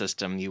bad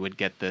system, you would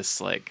get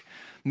this like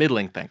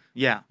middling thing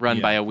yeah. run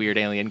Yeah. by a weird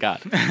alien god.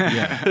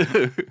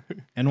 yeah.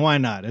 And why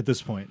not at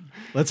this point?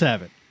 Let's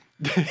have it.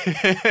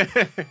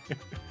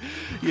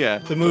 Yeah.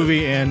 The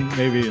movie and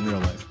maybe in real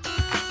life.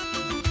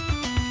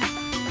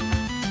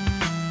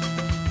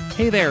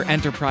 Hey there,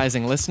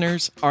 enterprising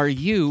listeners. Are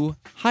you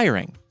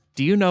hiring?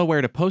 Do you know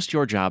where to post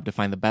your job to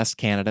find the best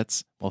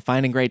candidates? Well,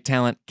 finding great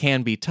talent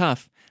can be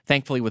tough.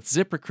 Thankfully, with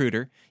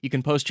ZipRecruiter, you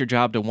can post your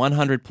job to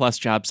 100 plus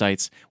job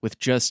sites with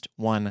just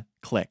one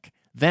click.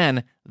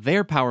 Then,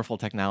 their powerful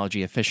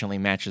technology efficiently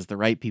matches the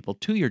right people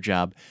to your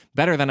job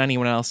better than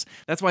anyone else.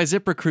 That's why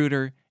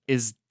ZipRecruiter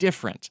is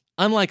different.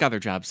 Unlike other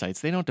job sites,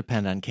 they don't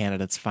depend on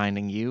candidates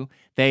finding you.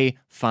 They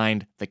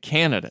find the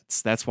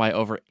candidates. That's why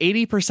over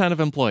 80% of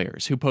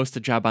employers who post a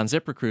job on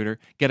ZipRecruiter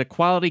get a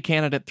quality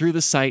candidate through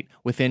the site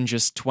within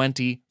just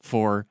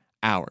 24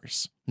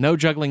 hours. No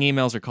juggling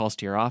emails or calls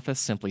to your office.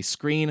 Simply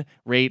screen,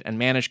 rate, and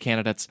manage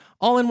candidates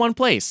all in one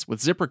place with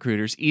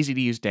ZipRecruiter's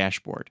easy-to-use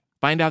dashboard.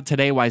 Find out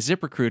today why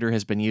ZipRecruiter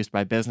has been used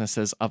by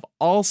businesses of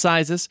all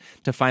sizes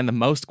to find the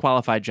most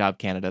qualified job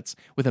candidates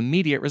with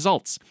immediate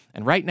results.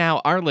 And right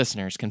now, our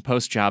listeners can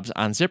post jobs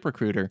on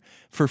ZipRecruiter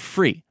for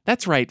free.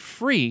 That's right,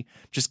 free.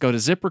 Just go to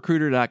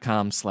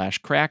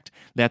ZipRecruiter.com/cracked.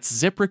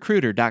 That's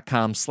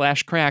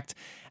ZipRecruiter.com/cracked.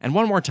 And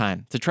one more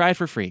time, to try it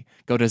for free,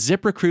 go to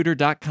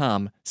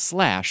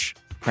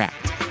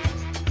ZipRecruiter.com/cracked.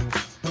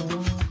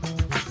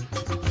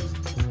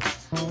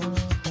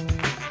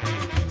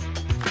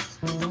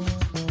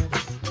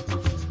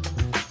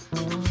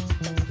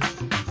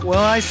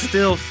 Well, I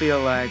still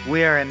feel like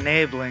we are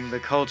enabling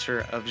the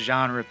culture of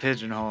genre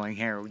pigeonholing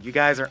here. You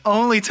guys are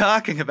only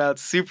talking about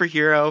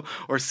superhero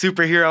or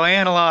superhero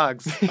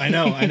analogs. I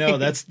know.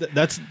 That's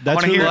I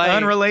want to really hear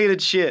unrelated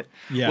shit.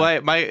 yeah.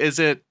 Why is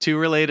it too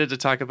related to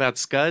talk about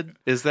Scud?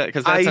 Is that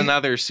because that's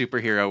another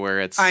superhero where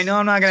it's? I know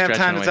I'm not going to have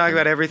stretching time to away talk from-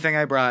 about everything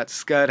I brought.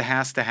 Scud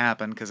has to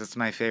happen because it's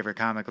my favorite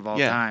comic of all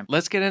time.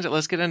 Let's get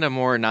into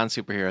more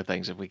non-superhero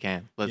things if we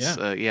can. Let's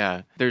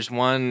There's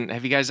one.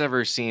 Have you guys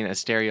ever seen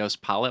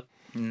Asterios Polyp?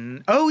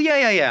 Oh,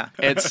 yeah.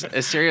 It's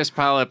Asterios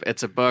Polyp.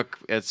 It's a book.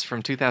 It's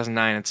from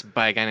 2009. It's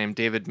by a guy named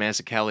David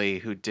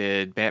Mazzucchelli who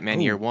did Batman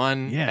Year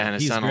One yeah, and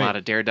has he's done great. a lot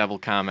of Daredevil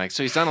comics.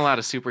 So he's done a lot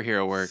of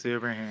superhero work.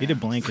 Superhero. He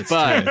did blankets too,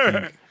 But I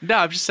think. no,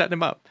 I'm just setting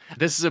him up.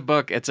 This is a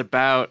book. It's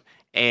about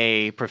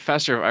a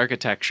professor of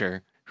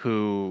architecture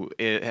who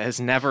has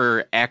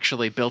never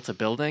actually built a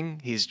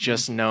building. He's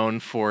just known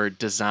for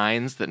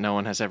designs that no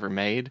one has ever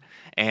made.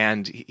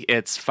 And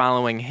it's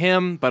following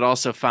him, but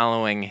also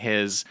following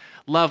his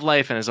love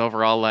life and his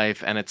overall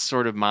life. And it's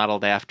sort of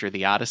modeled after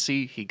the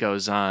Odyssey. He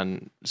goes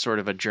on sort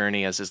of a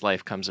journey as his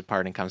life comes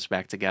apart and comes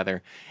back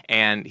together.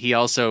 And he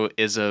also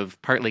is of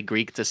partly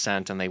Greek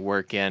descent, and they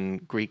work in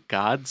Greek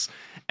gods.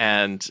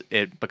 And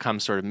it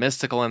becomes sort of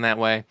mystical in that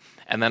way.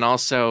 And then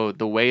also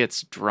the way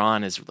it's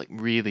drawn is like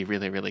really,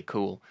 really, really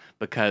cool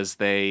because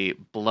they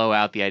blow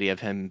out the idea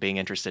of him being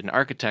interested in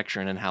architecture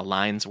and in how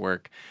lines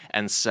work.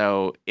 And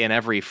so in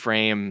every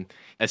frame,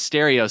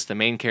 Asterios, the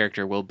main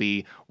character, will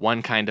be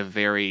one kind of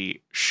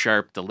very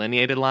sharp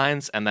delineated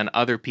lines, and then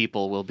other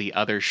people will be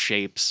other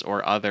shapes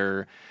or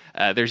other...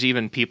 there's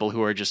even people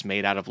who are just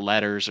made out of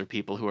letters or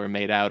people who are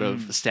made out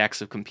of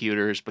stacks of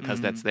computers because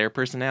that's their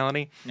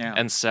personality. Yeah.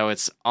 And so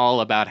it's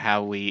all about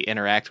how we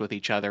interact with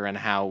each other and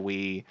how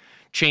we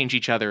change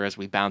each other as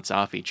we bounce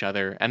off each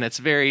other. And it's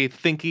very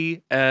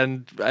thinky,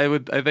 and I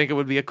think it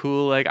would be a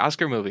cool like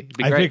Oscar movie. It'd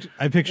be great.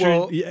 I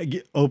pictured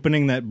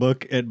opening that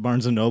book at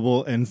Barnes &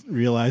 Noble and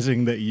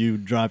realizing that you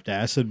dropped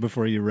acid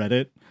before you read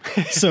it.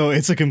 So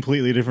it's a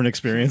completely different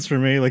experience for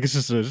me. Like, it's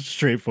just a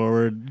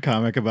straightforward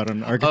comic about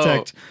an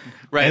architect.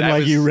 Right.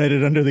 And you read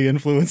it under the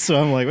influence.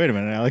 So I'm like, wait a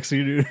minute, Alex,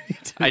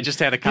 I just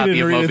had a copy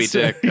of read it Moby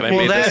straight. Dick, and I Well,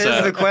 made that this is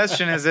up. the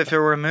question: is if it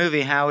were a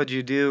movie, how would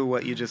you do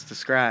what you just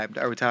described?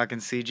 Are we talking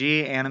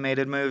CG,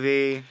 animated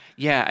movie,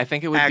 Yeah, I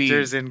think it would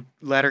actors be in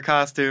letter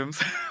costumes,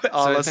 so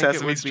all I of think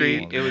Sesame it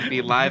Street? would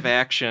be live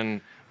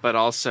action, but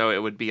also it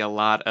would be a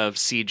lot of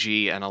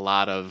CG and a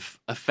lot of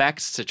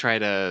effects to try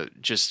to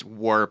just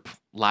warp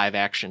live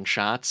action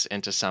shots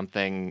into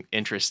something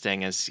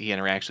interesting as he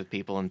interacts with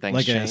people and things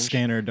like change. a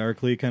Scanner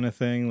Darkly kind of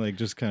thing, like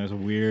just kind of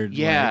weird.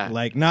 Yeah.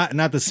 like not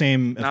the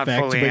same Not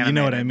effect, fully but you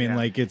know what I animated, mean. yeah.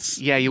 Like it's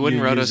Yeah, you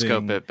wouldn't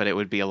rotoscope using it, but it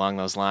would be along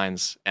those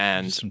lines.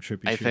 And just some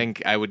trippy I shit.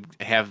 think I would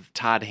have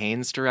Todd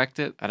Haynes direct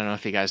it. I don't know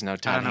if you guys know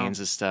Todd know.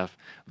 Haynes' stuff,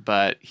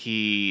 but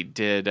he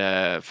did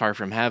Far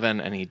From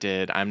Heaven, and he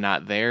did I'm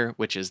Not There,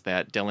 which is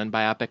that Dylan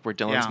biopic where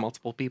Dylan's Yeah.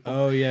 multiple people.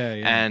 Oh yeah.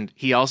 And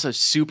he also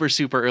super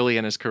early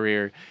in his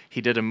career,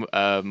 he did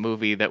a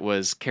movie that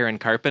was Karen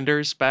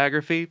Carpenter's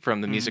biography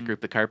from the music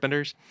group The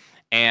Carpenters.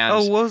 And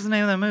Oh, what was the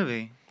name of that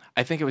movie?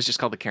 I think it was just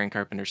called The Karen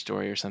Carpenter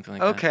Story or something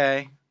like that.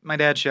 Okay. My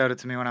dad showed it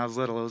to me when I was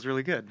little. It was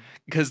really good.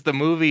 Because the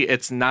movie,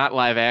 it's not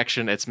live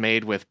action. It's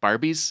made with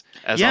Barbies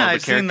as all the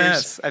I've characters. seen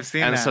this. I've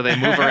seen And that. so they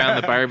move around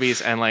the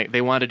Barbies, and like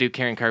they want to do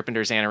Karen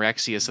Carpenter's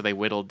anorexia, so they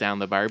whittled down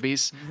the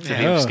Barbies to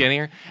Yeah. be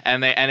skinnier.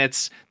 And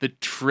it's the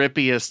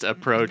trippiest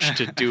approach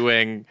to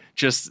doing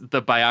just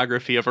the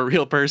biography of a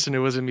real person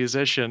who was a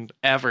musician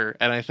ever.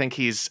 And I think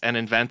he's an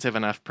inventive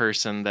enough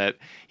person that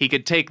he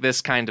could take this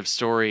kind of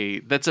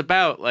story that's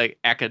about like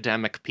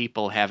academic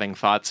people having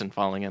thoughts and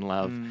falling in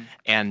love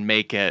and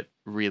make it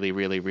really,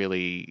 really,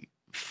 really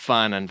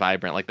fun and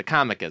vibrant like the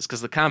comic is,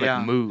 because the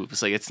comic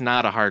moves. Like, it's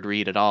not a hard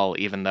read at all,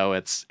 even though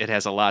it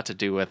has a lot to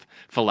do with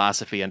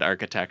philosophy and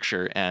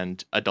architecture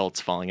and adults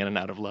falling in and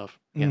out of love.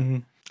 Yeah. Mm-hmm.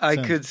 I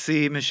could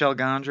see Michel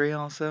Gondry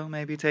also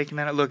maybe taking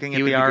that, looking at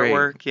He the would be great.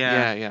 artwork.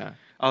 Yeah. Yeah.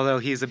 Although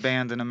he's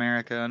abandoned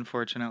America,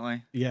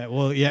 unfortunately. Yeah,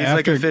 well, yeah. He's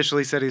After, like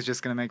officially said he's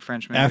just going to make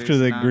French movies. after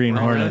the not Green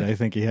work. Hornet, I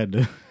think he had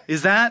to.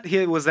 Was that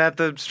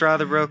the straw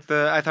that broke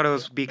the? I thought it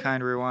was Be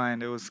Kind,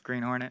 Rewind. It was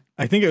Green Hornet.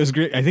 I think it was.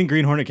 I think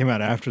Green Hornet came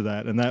out after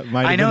that, and that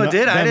might. I know it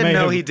did. I didn't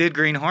know have, he did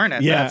Green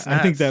Hornet. Yeah, That's I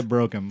think nuts. that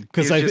broke him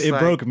because He was just it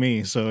like- broke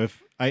me. So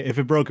if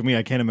it broke me,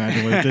 I can't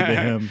imagine what it did to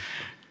him.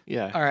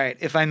 Yeah. All right,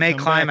 if I may Come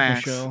back,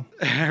 climax, Michelle.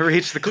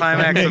 reach the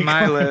climax may of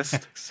my climax.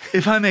 list.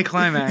 If I may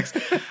climax,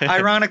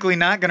 ironically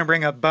not going to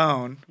bring up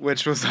Bone,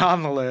 which was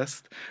on the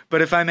list,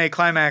 but if I may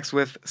climax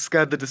with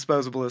Scud the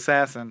Disposable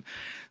Assassin.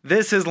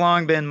 This has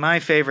long been my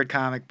favorite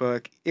comic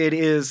book. It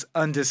is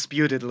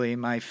undisputedly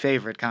my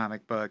favorite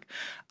comic book.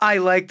 I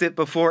liked it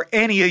before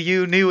any of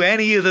you knew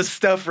any of the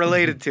stuff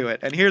related to it.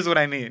 And here's what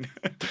I mean.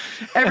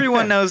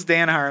 Everyone knows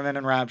Dan Harmon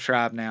and Rob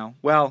Schraub now.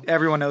 Well,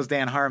 everyone knows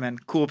Dan Harmon.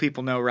 Cool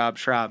people know Rob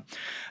Schraub.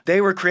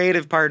 They were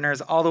creative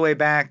partners all the way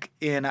back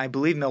in, I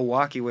believe,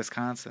 Milwaukee,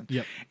 Wisconsin.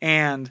 Yep.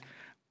 And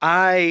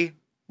I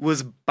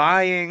was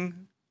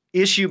buying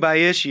issue by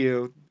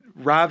issue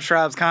Rob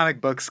Schraub's comic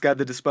book, Scud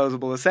the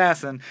Disposable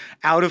Assassin,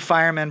 out of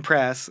Fireman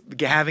Press,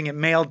 having it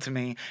mailed to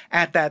me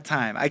at that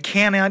time. I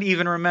cannot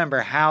even remember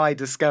how I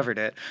discovered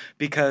it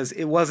because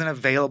it wasn't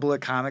available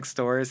at comic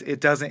stores.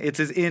 It's as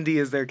indie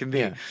as there can be.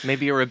 Yeah.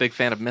 Maybe you were a big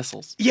fan of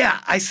Missiles.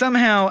 Yeah, I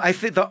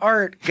think the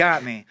art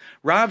got me.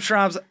 Rob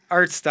Schraub's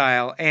art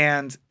style,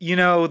 and you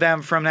know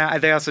them from now.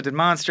 They also did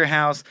Monster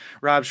House.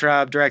 Rob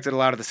Schraub directed a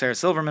lot of the Sarah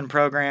Silverman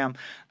program.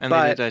 And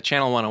they did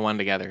Channel 101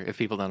 together, if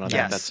people don't know that.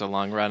 Yes. That's a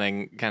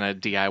long-running kind of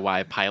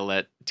DIY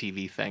pilot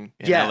TV thing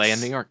in Yes. LA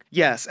and New York.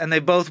 Yes, and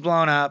they've both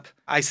blown up.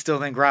 I still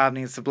think Rob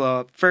needs to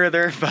blow up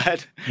further,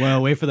 but...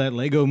 Well, wait for that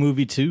Lego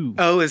movie too.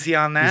 Oh, is he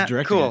on that?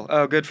 directing Cool. it.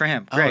 Oh, good for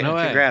him. Oh, Great. no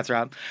way. Congrats,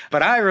 Rob.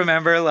 But I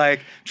remember,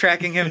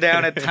 tracking him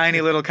down at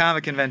tiny little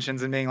comic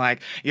conventions and being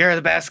like, you're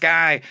the best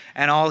guy.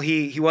 And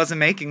he wasn't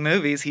making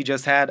movies. He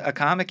just had a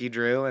comic he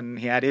drew, and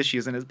he had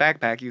issues in his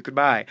backpack you could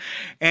buy.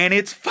 And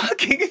it's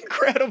fucking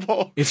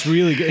incredible. It's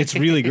really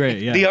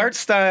great. Yeah. The art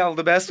style,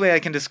 the best way I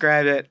can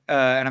describe it,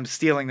 and I'm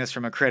stealing this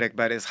from a critic,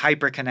 but is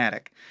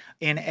hyperkinetic.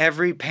 In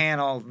every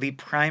panel, the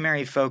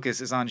primary focus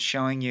is on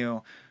showing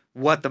you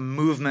what the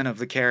movement of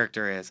the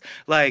character is.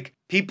 Like,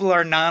 people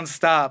are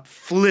nonstop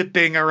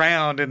flipping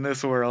around in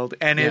this world,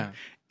 and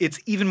it's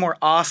even more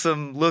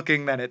awesome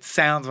looking than it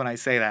sounds when I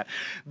say that.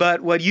 But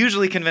what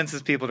usually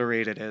convinces people to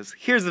read it is,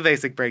 here's the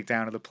basic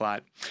breakdown of the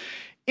plot.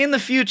 In the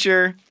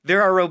future,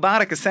 there are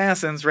robotic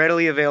assassins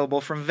readily available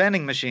from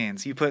vending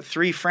machines. You put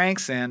 3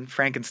 francs in,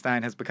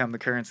 Frankenstein has become the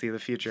currency of the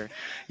future.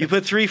 You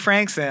put 3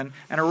 francs in,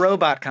 and a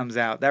robot comes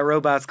out. That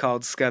robot's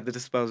called Scud the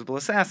Disposable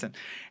Assassin.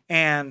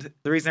 And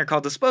the reason they're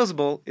called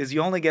disposable is you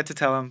only get to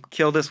tell them,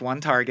 kill this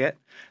one target.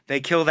 They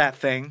kill that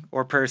thing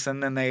or person,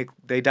 then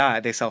they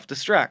die. They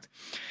self-destruct.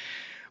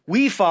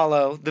 We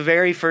follow the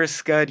very first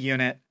Scud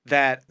unit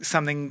that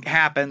something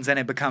happens and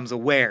it becomes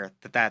aware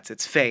that that's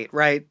its fate,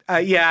 right?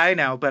 Yeah, I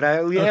know, but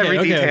every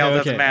detail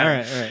doesn't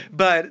matter. All right.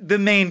 But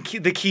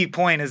the key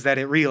point is that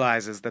it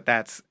realizes that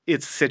that's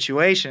its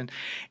situation.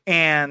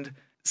 And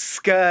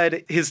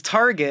Scud, his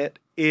target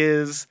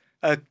is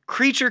a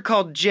creature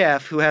called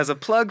Jeff who has a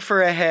plug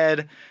for a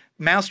head,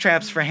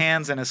 mousetraps for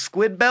hands, and a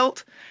squid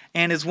belt,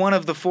 and is one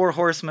of the 4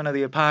 horsemen of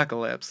the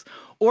apocalypse.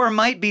 Or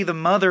might be the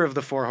mother of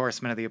the 4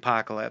 horsemen of the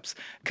apocalypse,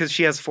 because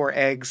she has 4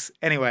 eggs.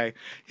 Anyway,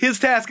 his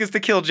task is to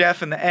kill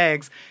Jeff and the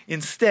eggs.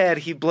 Instead,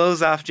 he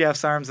blows off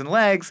Jeff's arms and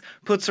legs,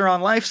 puts her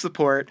on life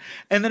support,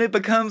 and then it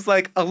becomes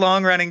like a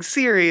long-running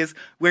series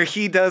where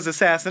he does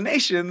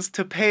assassinations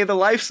to pay the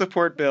life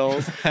support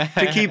bills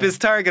to keep his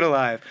target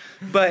alive.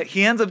 But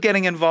he ends up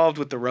getting involved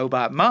with the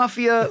robot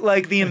mafia.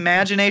 Like, the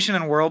imagination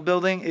and world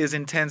building is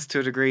intense to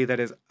a degree that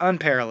is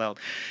unparalleled.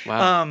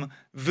 Wow.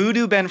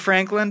 Voodoo Ben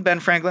Franklin,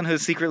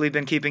 who's secretly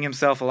been keeping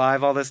himself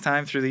alive all this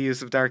time through the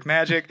use of dark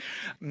magic,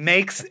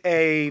 makes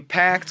a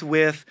pact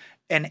with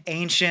an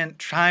ancient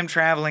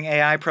time-traveling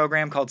AI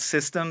program called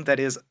System that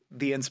is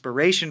the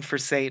inspiration for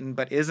Satan,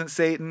 but isn't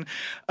Satan,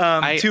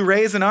 to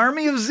raise an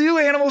army of zoo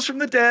animals from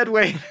the dead.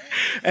 Wait.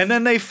 And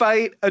then they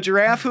fight a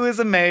giraffe who is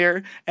a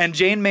mayor, and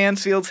Jane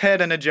Mansfield's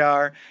head in a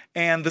jar,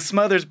 and the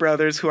Smothers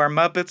Brothers, who are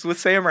Muppets with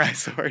samurai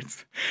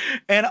swords.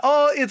 And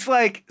it's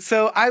like,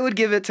 so I would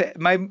give it to,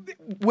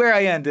 where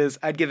I end is,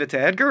 I'd give it to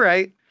Edgar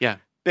Wright, Yeah.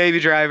 Baby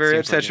Driver,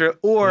 Seems etc. like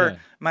Or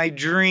my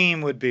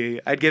dream would be,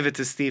 I'd give it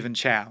to Stephen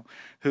Chow,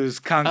 whose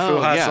Kung Fu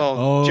Oh, yeah.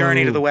 Hustle,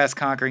 Journey to Oh. the West,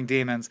 Conquering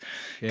Demons.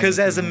 Because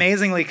as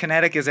amazingly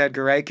kinetic as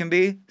Edgar Wright can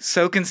be,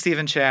 so can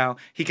Stephen Chow.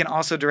 He can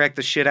also direct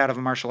the shit out of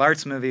a martial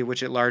arts movie,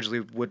 which it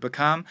largely would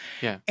become.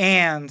 Yeah.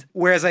 And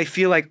whereas I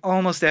feel like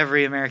almost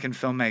every American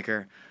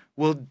filmmaker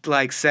will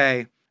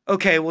say,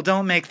 okay, well,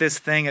 don't make this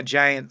thing a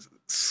giant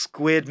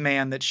squid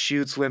man that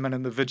shoots women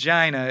in the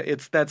vagina.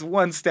 That's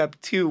one step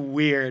too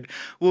weird.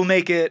 We'll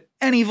make it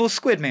an evil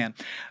squid man.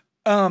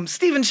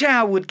 Stephen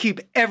Chow would keep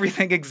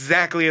everything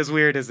exactly as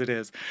weird as it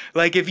is.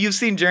 Like, if you've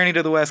seen Journey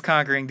to the West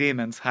Conquering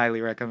Demons,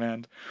 highly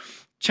recommend.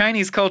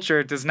 Chinese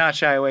culture does not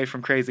shy away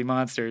from crazy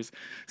monsters,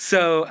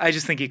 so I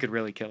just think he could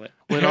really kill it.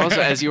 But also,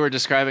 as you were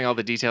describing all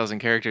the details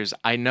and characters,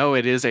 I know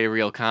it is a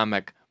real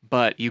comic,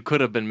 but you could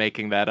have been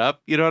making that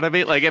up. You know what I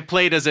mean? Like, it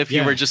played as if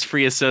you were just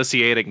free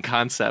associating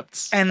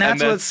concepts. And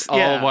that's what's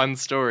all one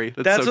story.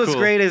 That's so what's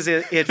cool. great is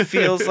it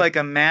feels like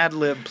a Mad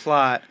Lib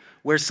plot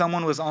where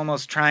someone was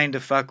almost trying to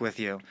fuck with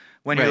you.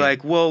 When you're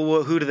like,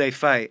 whoa, who do they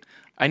fight?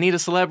 I need a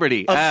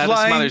celebrity. A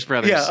the Smothers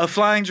Brothers. Yeah, a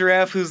flying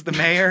giraffe who's the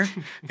mayor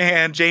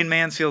and Jane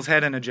Mansfield's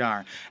head in a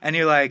jar. And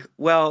you're like,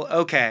 well,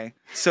 okay,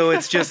 so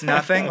it's just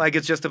nothing? Like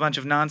it's just a bunch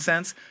of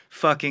nonsense?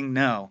 Fucking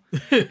no.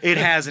 It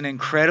has an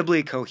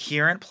incredibly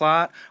coherent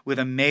plot with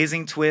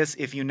amazing twists.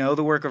 If you know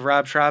the work of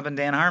Rob Schraub and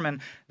Dan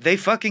Harmon, they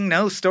fucking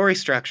know story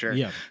structure.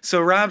 Yeah.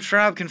 So Rob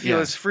Schraub can feel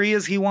as free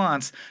as he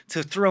wants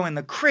to throw in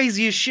the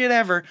craziest shit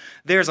ever.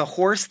 There's a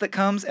horse that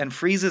comes and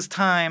freezes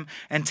time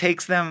and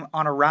takes them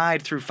on a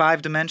ride through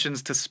 5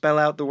 dimensions to spell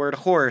out the word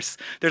horse.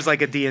 There's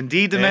like a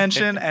D&D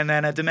dimension and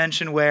then a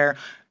dimension where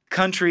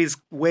countries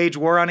wage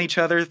war on each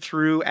other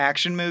through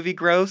action movie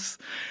gross.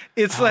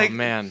 It's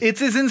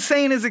it's as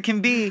insane as it can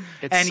be.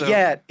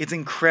 Yet it's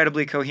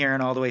incredibly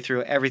coherent all the way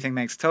through. Everything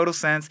makes total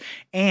sense.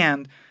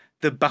 And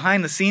the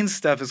behind the scenes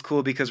stuff is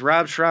cool because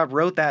Rob Schraub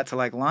wrote that to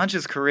like launch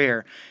his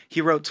career. He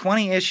wrote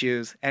 20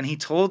 issues and he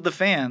told the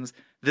fans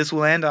this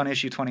will end on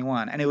issue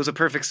 21. And it was a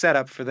perfect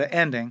setup for the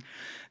ending.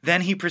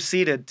 Then he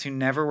proceeded to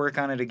never work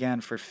on it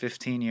again for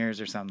 15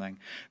 years or something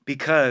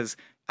because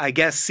I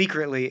guess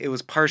secretly it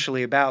was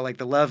partially about like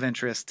the love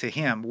interest to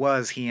him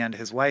was he and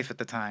his wife at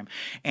the time,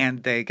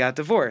 and they got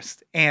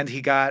divorced and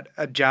he got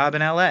a job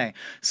in LA.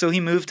 So he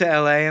moved to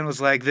LA and was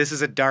like, this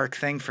is a dark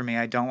thing for me.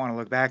 I don't want to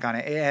look back on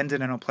it. It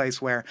ended in a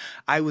place where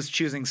I was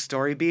choosing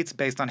story beats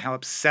based on how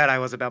upset I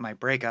was about my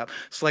breakup.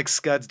 So like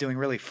Scud's doing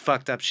really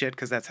fucked up shit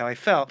because that's how I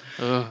felt.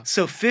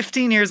 So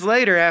 15 years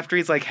later, after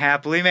he's like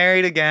happily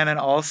married again and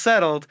all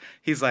settled,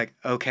 he's like,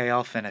 okay,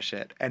 I'll finish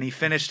it. And he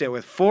finished it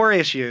with 4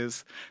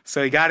 issues.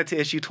 So he got it to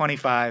issue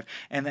 25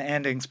 and the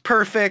ending's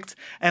perfect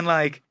and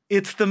like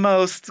it's the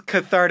most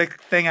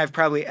cathartic thing I've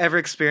probably ever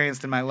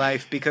experienced in my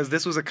life because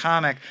this was a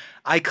comic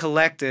I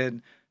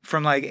collected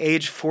from like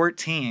age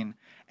 14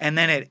 and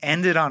then it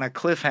ended on a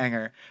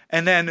cliffhanger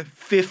and then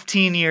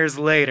 15 years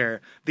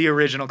later the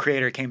original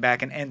creator came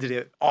back and ended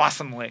it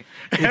awesomely.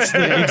 It's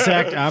the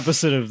exact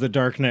opposite of The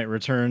Dark Knight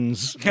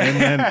Returns and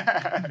then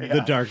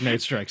The Dark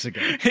Knight Strikes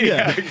Again.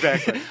 Yeah,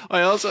 exactly.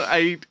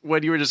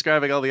 When you were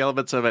describing all the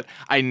elements of it,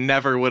 I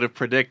never would have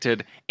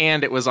predicted,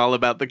 and it was all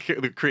about the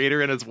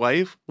creator and his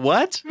wife.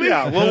 What?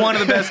 Yeah, well, one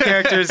of the best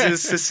characters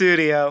is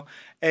Susudio,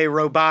 a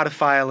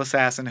robotophile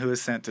assassin who is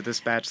sent to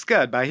dispatch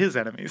Scud by his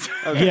enemies.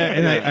 Yeah,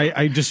 and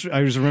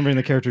I was remembering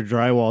the character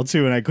Drywall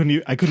too, and I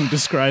couldn't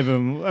describe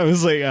him. I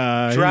was like,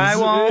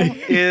 Drywall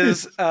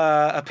is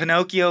a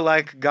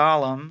Pinocchio-like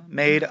golem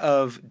made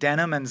of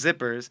denim and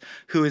zippers,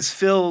 who is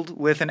filled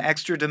with an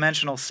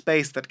extra-dimensional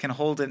space that can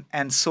hold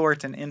and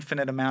sort an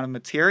infinite amount of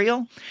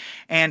material,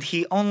 and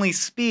he only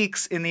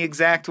speaks in the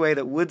exact way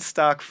that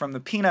Woodstock from the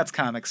Peanuts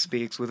comics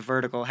speaks, with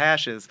vertical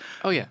hashes.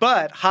 Oh yeah.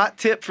 But hot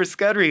tip for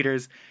Scud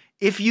readers.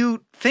 If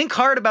you think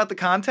hard about the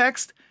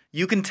context,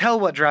 you can tell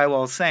what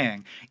Drywall's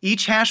saying.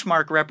 Each hash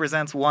mark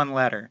represents one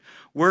letter.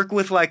 Work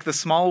with like the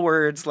small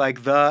words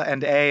like the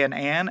and a and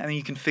an, and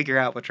you can figure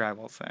out what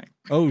Drywall's saying.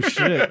 Oh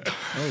shit!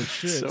 Oh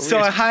shit! So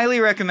I highly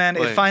recommend.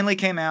 It finally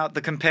came out,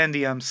 the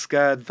compendium,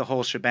 Scud, the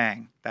whole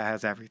shebang. That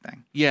has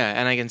everything. Yeah,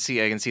 and I can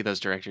see those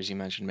directors you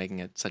mentioned making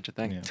it such a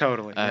thing. Yeah.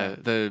 Totally.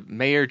 The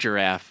Mayor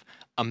Giraffe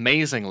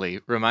amazingly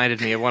reminded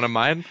me of one of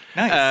mine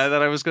Nice.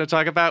 that I was going to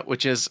talk about,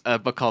 which is a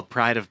book called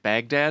Pride of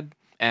Baghdad.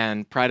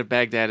 And Pride of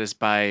Baghdad is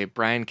by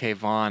Brian K.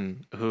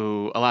 Vaughan,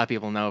 who a lot of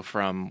people know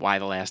from Why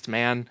the Last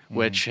Man,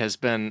 which has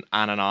been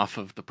on and off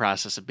of the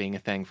process of being a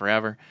thing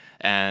forever,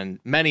 and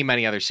many,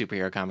 many other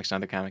superhero comics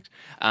and other comics.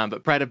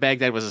 But Pride of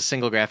Baghdad was a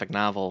single graphic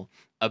novel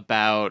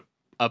about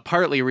a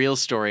partly real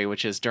story,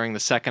 which is during the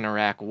Second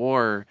Iraq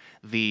War,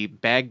 the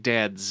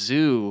Baghdad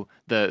Zoo,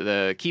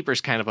 the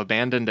keepers kind of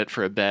abandoned it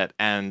for a bit,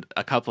 and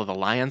a couple of the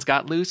lions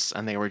got loose,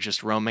 and they were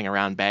just roaming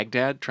around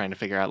Baghdad trying to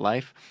figure out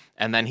life.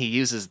 And then he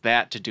uses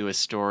that to do a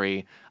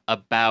story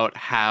about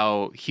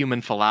how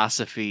human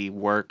philosophy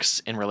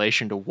works in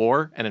relation to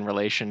war and in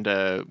relation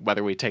to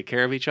whether we take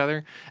care of each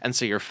other. And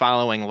so you're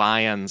following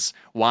lions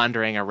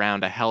wandering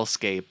around a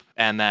hellscape,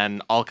 and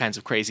then all kinds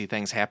of crazy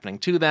things happening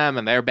to them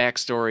and their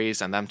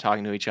backstories and them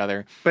talking to each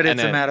other. But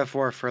it's a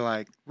metaphor for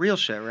like real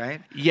shit,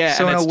 right? Yeah.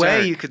 So in a way,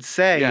 dark. you could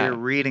say Yeah. you're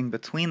reading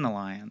between the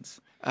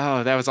lions.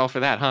 Oh, that was all for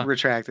that, huh?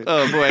 Retracted.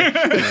 Oh,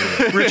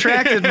 boy.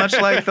 Retracted, much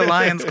like the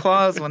lion's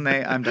claws when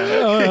they... I'm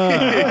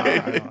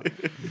done.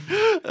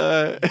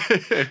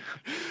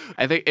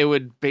 I think it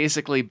would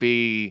basically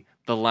be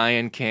The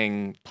Lion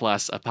King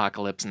plus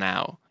Apocalypse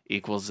Now.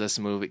 equals this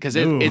movie because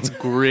Ooh. it's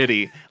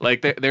gritty.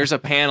 Like there's a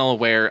panel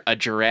where a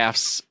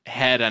giraffe's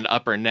head and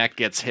upper neck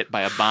gets hit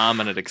by a bomb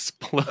and it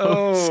explodes.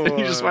 Oh.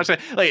 You just watch that.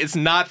 Like it's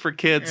not for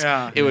kids.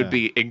 Yeah. It would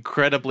be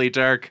incredibly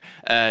dark.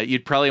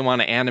 You'd probably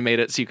want to animate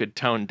it so you could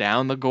tone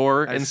down the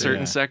gore in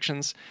certain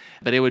sections.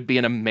 But it would be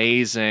an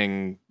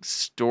amazing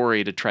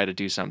story to try to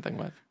do something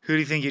with. Who do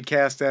you think you'd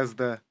cast as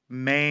the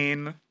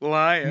main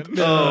lion? You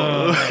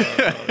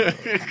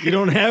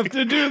don't have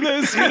to do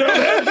this. You don't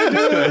have to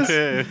do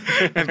this.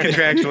 I'm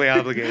contractually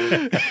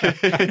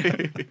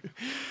obligated.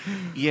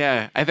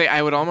 Yeah, I think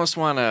I would almost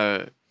want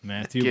to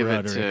Matthew give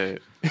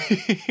Broderick.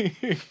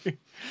 it to.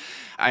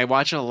 I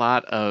watch a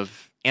lot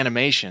of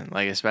animation,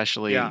 like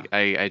especially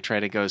I try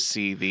to go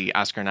see the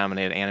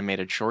Oscar-nominated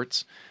animated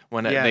shorts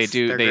when they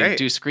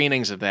do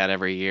screenings of that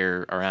every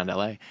year around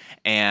LA.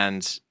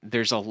 And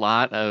there's a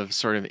lot of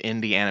sort of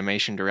indie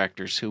animation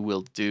directors who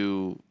will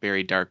do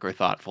very dark or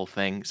thoughtful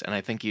things, and I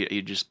think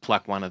you just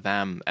pluck one of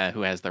them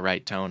who has the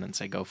right tone and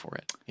say go for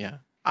it. Yeah.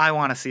 I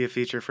want to see a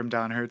feature from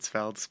Don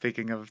Hertzfeldt.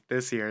 Speaking of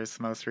this year's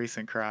most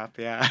recent crop,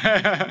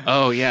 yeah.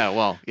 Oh yeah,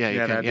 well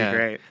yeah, that'd be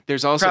great.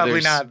 There's also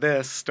probably not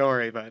this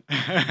story, but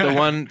the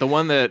one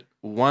that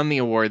won the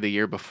award the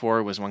year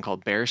before was one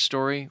called Bear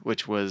Story,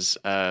 which was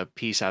a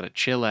piece out of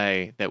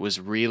Chile that was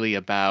really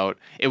about.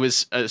 It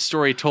was a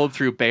story told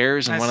through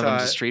bears, and one of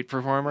them's a street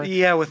performer.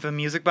 Yeah, with the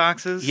music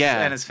boxes.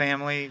 Yeah, and his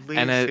family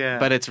leaves.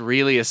 But it's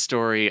really a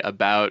story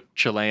about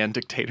Chilean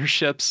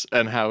dictatorships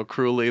and how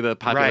cruelly the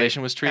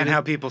population was treated, and how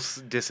people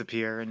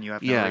disappear, and you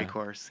have no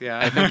recourse. Yeah,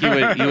 I think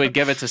you would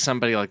give it to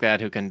somebody like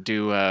that who can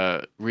do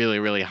a really,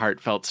 really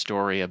heartfelt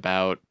story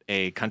about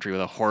a country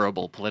with a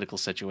horrible political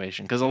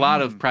situation. Because a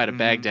lot of Pride of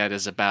Baghdad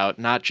is about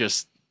not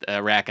just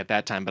Iraq at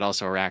that time, but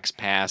also Iraq's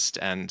past.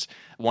 And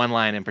one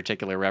line in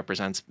particular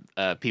represents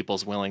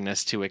people's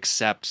willingness to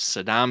accept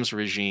Saddam's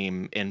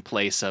regime in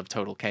place of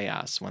total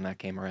chaos when that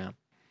came around.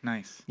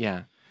 Nice.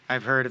 Yeah.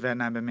 I've heard of it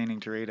and I've been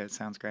meaning to read it.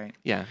 Sounds great.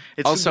 Yeah.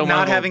 It's also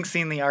not having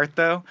seen the art,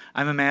 though.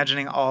 I'm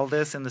imagining all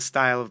this in the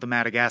style of the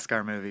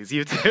Madagascar movies.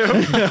 You too?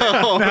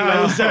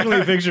 I was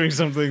definitely picturing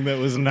something that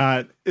was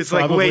not. It's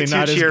like way too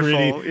not cheerful.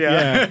 As gritty.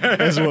 Yeah.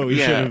 As what we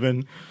should have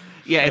been.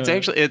 Yeah, it's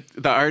actually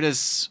the art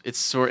is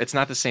it's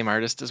not the same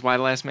artist as Why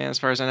the Last Man as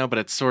far as I know, but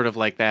it's sort of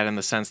like that in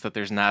the sense that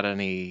there's not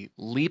any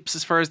leaps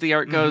as far as the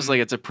art goes. Like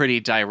it's a pretty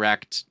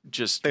direct,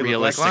 just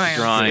realistic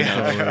drawing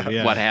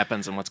of what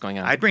happens and what's going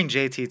on. I'd bring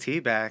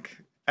JTT back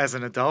as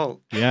an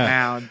adult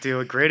now and do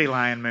a gritty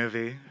lion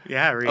movie.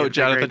 Yeah,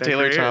 Jonathan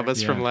Taylor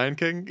Thomas from Lion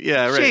King.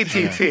 Yeah, right.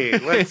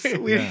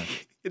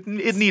 JTT. It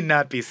need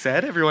not be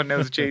said. Everyone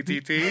knows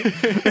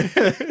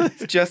JTT.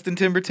 It's Justin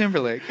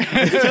Timberlake.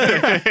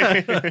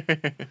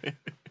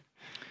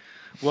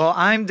 Well,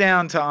 I'm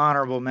down to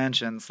honorable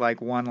mentions,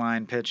 like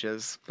one-line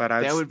pitches. But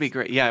that would be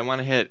great. Yeah, I want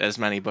to hit as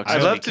many books.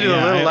 I'd love to do a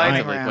little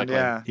lightning round.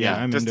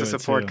 I'm just to into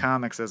support it too.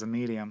 comics as a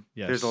medium.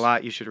 Yes. There's a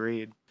lot you should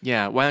read.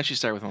 Yeah, why don't you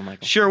start with one,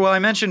 Michael? Sure. Well, I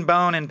mentioned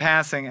Bone in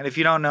passing, and if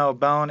you don't know,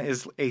 Bone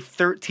is a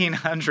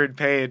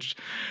 1,300-page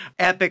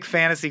epic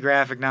fantasy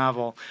graphic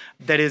novel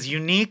that is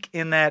unique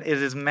in that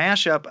it is a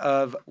mashup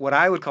of what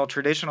I would call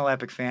traditional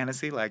epic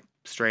fantasy, like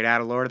straight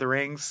out of Lord of the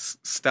Rings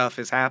stuff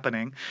is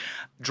happening,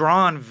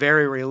 drawn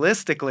very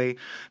realistically,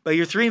 but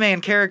your three main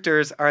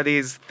characters are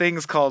these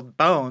things called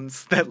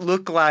bones that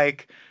look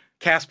like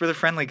Casper the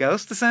Friendly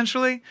Ghost,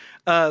 essentially.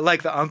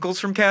 Like the uncles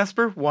from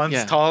Casper.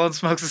 One's tall and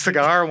smokes a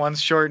cigar,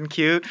 one's short and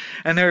cute.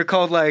 And they're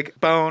called like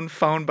Bone,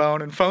 Phone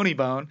Bone, and Phony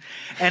Bone.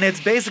 And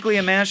it's basically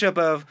a mashup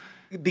of,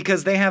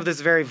 because they have this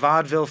very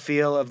vaudeville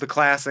feel of the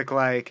classic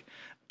like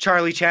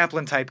Charlie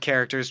Chaplin type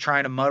characters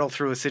trying to muddle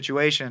through a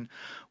situation.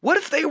 What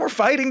if they were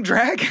fighting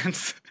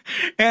dragons?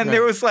 And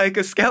there was like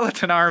a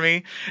skeleton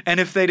army,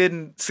 and if they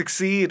didn't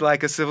succeed,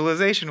 like a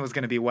civilization was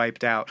going to be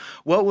wiped out.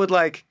 What would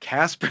like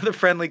Casper the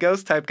Friendly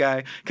Ghost type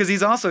guy, because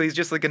he's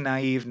just like a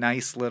naive,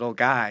 nice little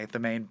guy, the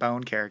main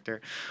Bone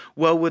character.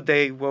 What would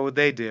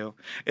they do?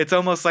 It's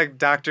almost like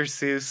Dr.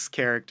 Seuss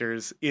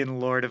characters in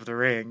Lord of the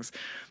Rings.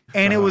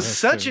 And it was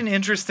such an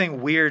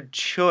interesting, weird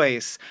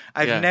choice.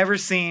 I've never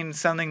seen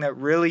something that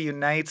really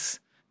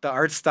unites the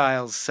art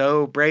styles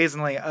so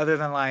brazenly, other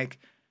than like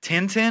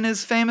Tintin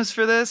is famous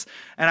for this,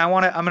 and I'm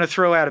going to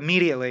throw out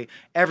immediately,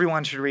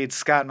 everyone should read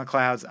Scott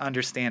McCloud's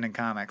Understanding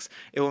Comics.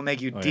 It will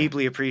make you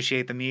deeply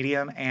appreciate the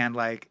medium, and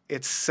like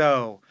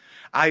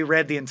I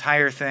read the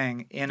entire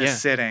thing in a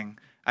sitting.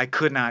 I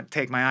could not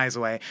take my eyes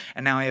away,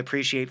 and now I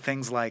appreciate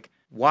things like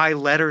why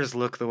letters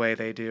look the way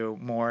they do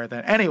more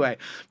than anyway.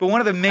 But one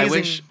of the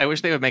amazing, I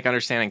wish they would make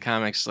Understanding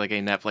Comics like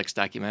a Netflix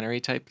documentary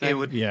type thing. It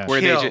would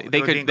where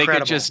they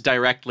could just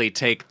directly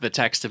take the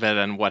text of it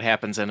and what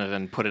happens in it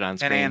and put it on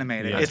screen and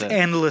animate it. It's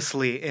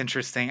endlessly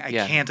interesting. I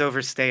can't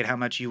overstate how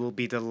much you will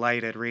be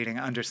delighted reading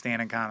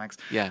Understanding Comics.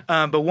 Yeah.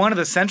 But one of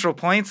the central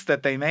points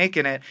that they make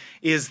in it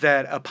is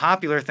that a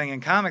popular thing in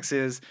comics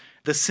is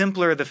the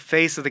simpler the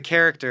face of the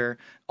character,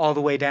 all the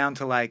way down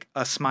to like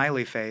a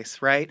smiley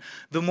face, right?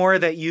 The more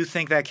that you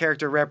think that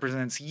character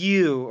represents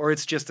you, or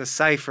it's just a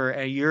cipher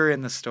and you're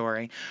in the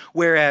story.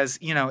 Whereas,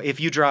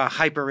 if you draw a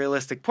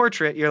hyper-realistic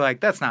portrait, you're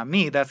like, that's not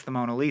me, that's the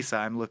Mona Lisa.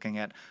 I'm looking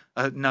at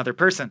another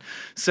person.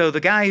 So the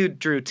guy who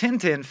drew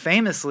Tintin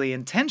famously,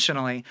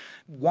 intentionally,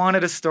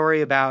 wanted a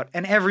story about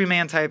an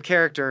everyman type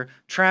character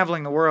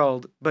traveling the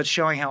world, but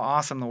showing how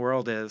awesome the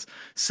world is.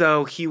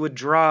 So he would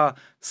draw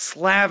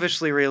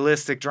slavishly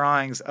realistic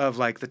drawings of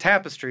like the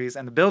tapestries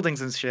and the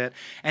buildings and shit.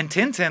 And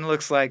Tintin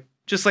looks like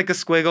just like a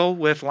squiggle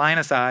with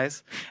Linus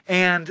eyes.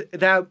 And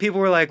that people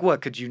were like,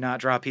 what, could you not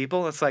draw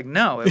people? It's like,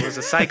 no, it was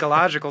a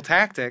psychological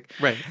tactic.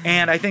 Right.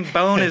 And I think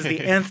Bone is the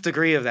nth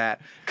degree of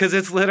that. Because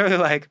it's literally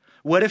like,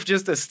 what if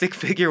just a stick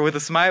figure with a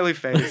smiley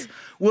face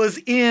was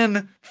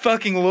in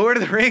fucking Lord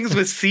of the Rings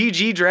with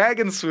CG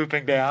dragons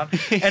swooping down?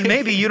 And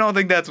maybe you don't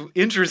think that's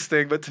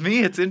interesting, but to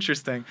me it's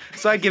interesting.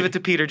 So I'd give it to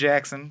Peter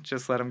Jackson.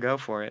 Just let him go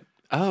for it.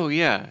 Oh,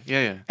 yeah.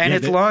 And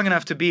it's long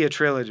enough to be a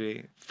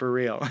trilogy. For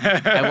real.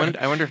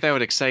 I wonder if that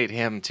would excite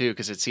him too,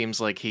 because it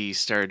seems like he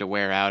started to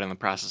wear out in the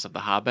process of The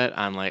Hobbit.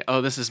 I'm like,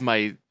 oh, this is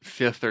my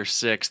 5th or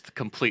 6th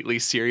completely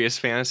serious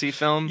fantasy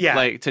film. Yeah.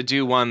 Like, to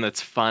do one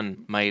that's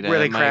fun might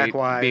really might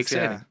crack-wise, be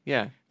exciting.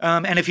 Yeah.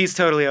 And if he's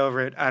totally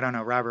over it, I don't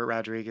know, Robert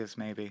Rodriguez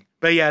maybe.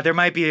 But yeah,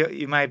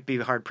 you might be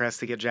hard pressed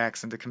to get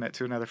Jackson to commit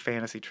to another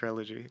fantasy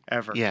trilogy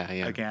ever. Yeah.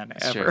 Again,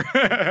 Sure.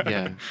 ever.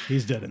 Yeah.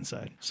 He's dead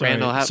inside. Sorry,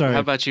 Randall, how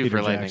about you Peter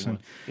for Lightning Jackson.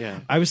 One? Yeah.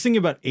 I was thinking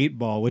about 8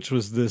 Ball, which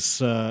was this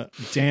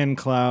Dan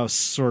Klaus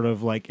sort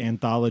of like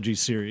anthology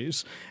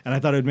series, and I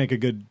thought it would make a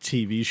good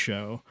TV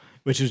show,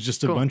 which is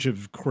just a bunch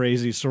of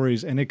crazy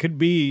stories, and it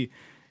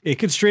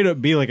could straight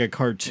up be like a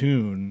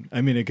cartoon.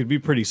 I mean, it could be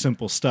pretty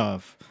simple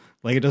stuff.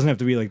 Like, it doesn't have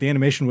to be like, the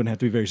animation wouldn't have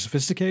to be very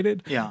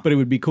sophisticated. Yeah. But it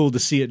would be cool to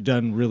see it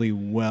done really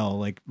well,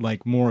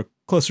 like more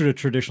closer to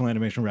traditional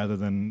animation rather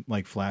than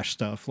like Flash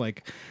stuff.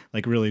 Like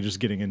really just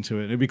getting into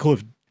it. It'd be cool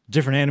if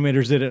different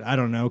animators did it. I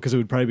don't know, because it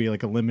would probably be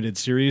like a limited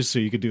series, so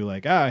you could do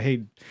like,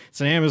 hey,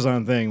 it's an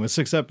Amazon thing with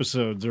 6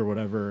 episodes or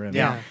whatever, and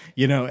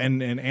you know,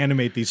 and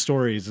animate these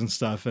stories and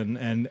stuff,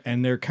 and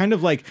they're kind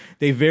of like,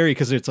 they vary,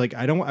 because it's like,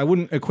 I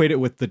wouldn't equate it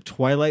with the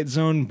Twilight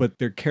Zone, but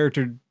they're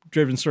character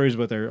driven stories,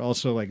 but they're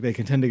also like, they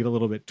can tend to get a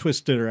little bit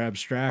twisted or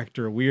abstract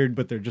or weird,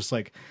 but they're just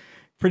like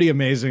pretty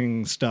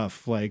amazing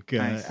stuff. Like,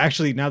 nice.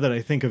 Actually, now that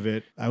I think of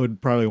it, I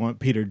would probably want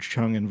Peter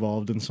Chung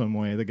involved in some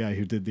way, the guy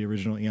who did the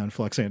original Aeon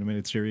Flux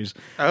animated series.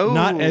 Oh,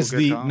 not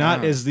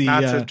not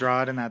to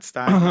draw it in that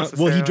style.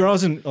 Well, he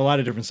draws in a lot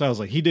of different styles.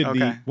 Like, he did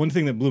Okay. one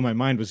thing that blew my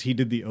mind was he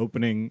did the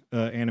opening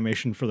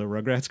animation for the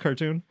Rugrats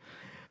cartoon.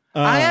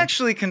 I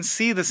actually can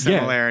see the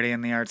similarity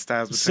in the art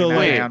styles between So, that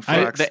like, and Aeon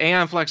Flux. The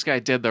Aeon Flux guy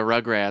did the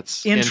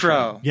Rugrats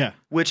intro. Yeah.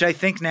 Which I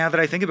think, now that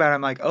I think about it,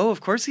 I'm like, oh,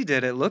 of course he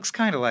did. It looks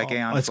kind of like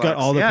Aeon Flux. It's got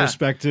all the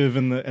perspective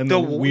and the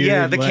weird,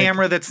 yeah, the like,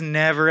 camera that's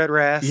never at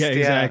rest. Yeah,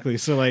 exactly.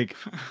 So like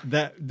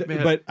that,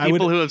 Man, but I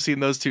people would. who have seen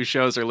those 2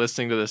 shows are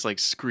listening to this like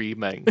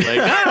screaming, like,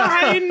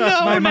 I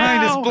know My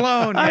mind now. is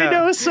blown. I yeah.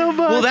 know so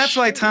much. Well, that's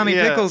why Tommy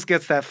Yeah. Pickles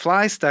gets that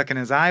fly stuck in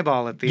his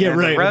eyeball at the Yeah, end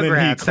right. of And then he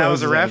Rugrats. That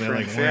was a closes it, and they're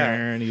reference. like, Yeah.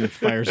 and he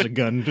fires a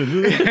gun.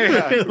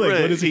 Right. What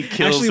is He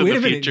kills Actually, in wait the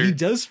a minute. future. He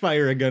does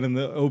fire a gun in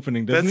the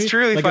opening, doesn't That's he?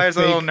 true. He Like fires a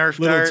little fake Nerf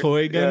little dart.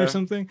 toy gun Yeah. or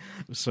something.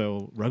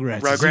 So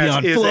Rugrats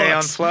Rugrats is is Aeon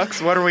Aeon Flux.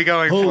 Flux. What are we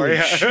going for? Holy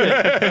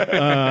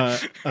Yeah.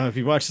 shit. If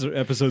you watch the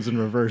episodes in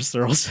reverse,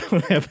 they're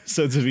also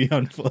episodes of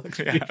Aeon Flux.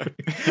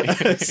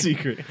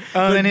 Secret.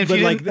 And if you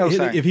like, didn't- oh,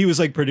 sorry. if he was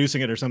like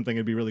producing it or something,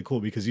 it'd be really cool,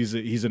 because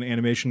he's an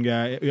animation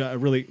guy, a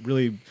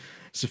really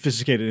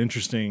sophisticated,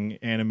 interesting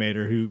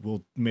animator who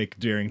will make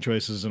daring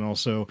choices, and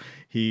also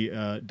he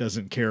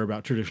doesn't care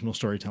about traditional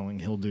storytelling.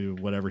 He'll do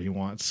whatever he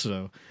wants.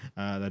 So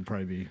that'd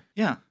probably be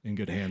in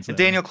good hands. And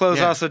Daniel Close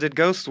Yeah. also did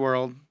Ghost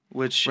World,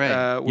 which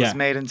Right. was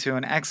made into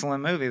an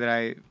excellent movie that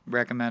I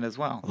recommend as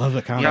well. I love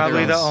the comic.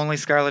 Probably the Girls. only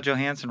Scarlett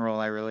Johansson role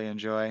I really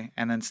enjoy,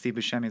 and then Steve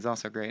Buscemi is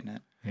also great in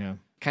it. Yeah.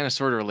 Kind of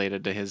sort of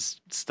related to his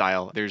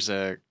style. There's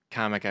a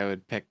comic I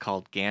would pick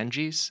called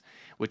Ganges,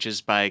 which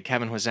is by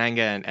Kevin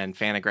Huizenga, and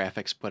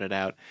Fantagraphics put it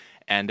out.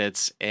 And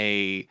it's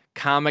a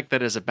comic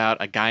that is about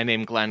a guy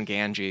named Glenn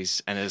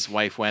Ganges and his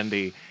wife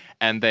Wendy,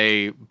 and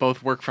they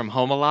both work from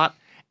home a lot,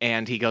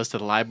 and he goes to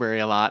the library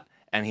a lot,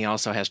 and he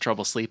also has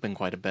trouble sleeping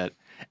quite a bit.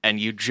 And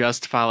you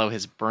just follow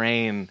his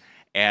brain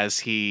as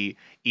he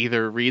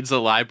either reads a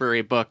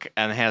library book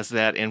and has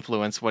that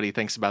influence what he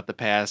thinks about the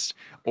past,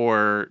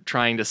 or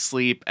trying to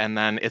sleep. And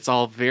then it's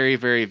all very,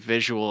 very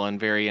visual and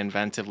very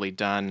inventively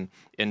done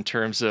in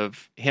terms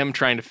of him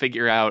trying to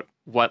figure out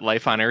what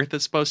life on Earth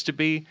is supposed to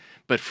be,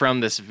 but from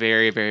this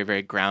very, very,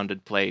 very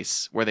grounded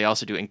place where they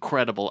also do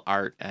incredible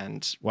art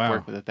and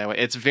work with it that way.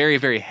 It's very,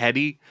 very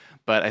heady,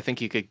 but I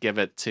think you could give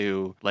it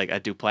to like a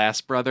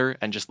Duplass brother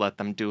and just let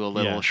them do a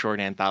little short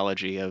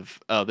anthology of,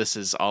 oh, this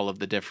is all of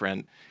the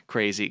different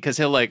crazy, because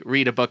he'll like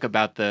read a book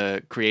about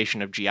the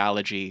creation of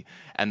geology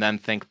and then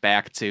think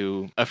back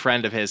to a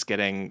friend of his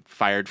getting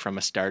fired from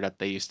a startup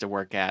they used to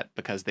work at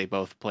because they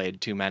both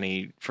played too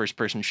many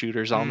first-person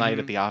shooters all night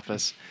at the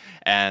office,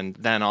 and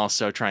then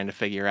also trying to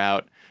figure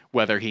out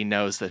whether he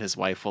knows that his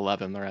wife will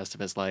love him the rest of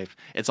his life.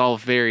 It's all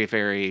very,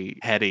 very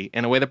heady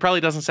in a way that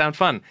probably doesn't sound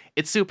fun.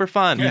 It's super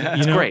fun.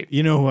 It's great.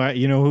 You know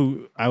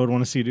who I would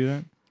want to see do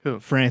that?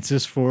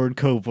 Francis Ford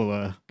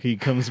Coppola. He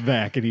comes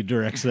back and he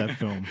directs that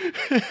film.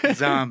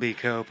 Zombie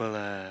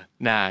Coppola.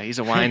 Nah, he's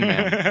a wine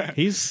man.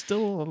 He's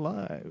still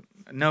alive.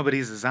 No, but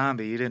he's a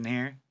zombie. You didn't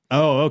hear?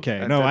 Oh,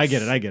 okay. No, I get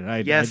That's-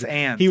 it. Yes,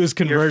 and. he was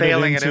You're converted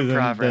failing at into the,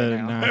 improv the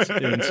right now. Nazi.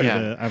 Into Yeah.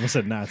 the, I almost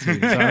said Nazi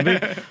zombie.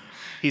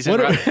 He's in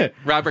What-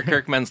 Robert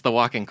Kirkman's The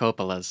Walking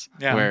Coppolas,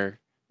 Yeah. where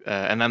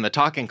and then the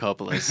Talking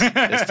Coppolas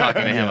is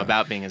talking to him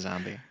about being a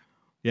zombie.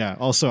 Yeah.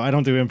 Also, I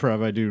don't do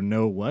improv. I do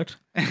know what.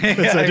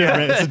 It's a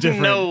different. It's a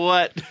different. Know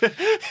what?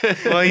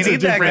 Well, you It's a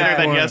need that different Better guy.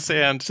 than form. yes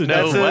and. It's a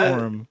Know different what?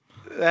 form.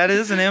 That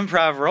is an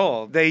improv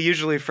role. They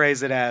usually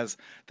phrase it as,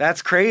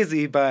 that's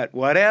crazy, but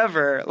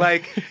whatever.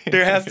 Like,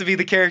 there has to be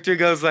the character who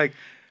goes like,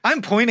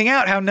 I'm pointing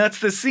out how nuts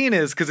this scene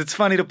is because it's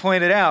funny to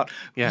point it out.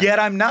 Yeah. Yet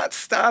I'm not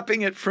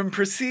stopping it from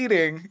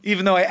proceeding,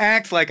 even though I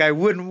act like I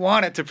wouldn't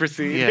want it to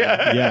proceed.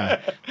 Yeah.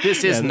 Yeah.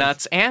 This is Yeah,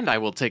 nuts, and I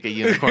will take a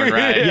unicorn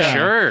ride. Yeah.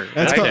 Sure.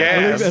 That's I called, I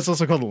think guess. that's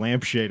also called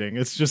lampshading.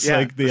 It's just Yeah,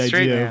 like the the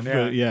straight idea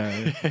man, of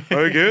yeah.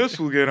 I guess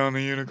we'll get on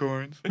the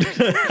unicorns.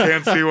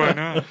 Can't see why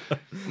not.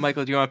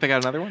 Michael, do you want to pick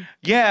out another one?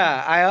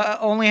 Yeah, I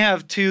only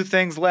have two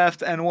things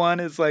left, and one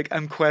is like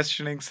I'm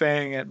questioning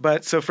saying it.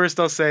 But so first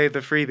I'll say the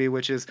freebie,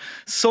 which is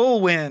Soul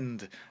Wind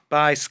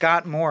by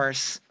Scott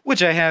Morse,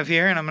 which I have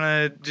here, and I'm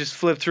going to just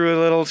flip through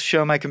a little,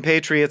 show my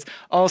compatriots.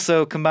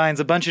 Also combines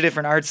a bunch of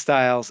different art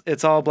styles.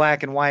 It's all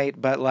black and white,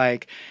 but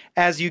like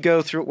as you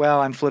go through, well,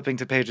 I'm flipping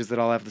to pages that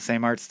all have the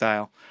same art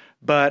style.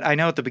 But I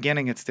know at the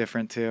beginning it's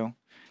different too.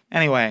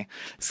 Anyway,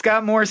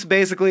 Scott Morse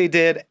basically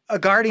did a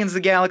Guardians of the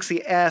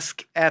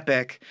Galaxy-esque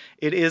epic.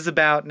 It is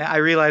about, now I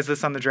realized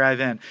this on the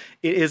drive-in,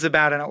 it is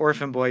about an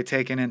orphan boy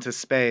taken into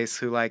space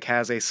who like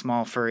has a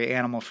small furry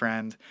animal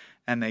friend,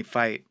 and they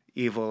fight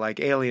evil like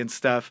alien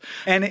stuff.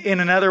 And in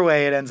another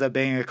way, it ends up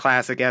being a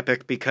classic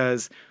epic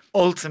because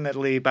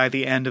ultimately, by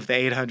the end of the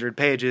 800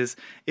 pages,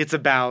 it's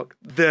about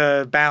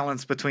the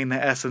balance between the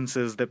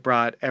essences that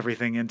brought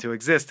everything into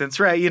existence,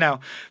 right? You know,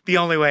 the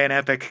only way an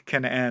epic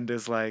can end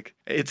is like,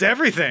 it's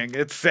everything.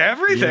 It's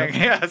everything.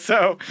 Yeah.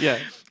 So Yeah.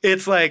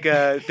 it's like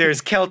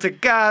there's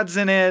Celtic gods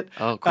in it.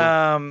 Oh,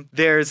 cool.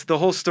 There's the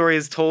whole story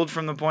is told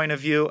from the point of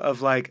view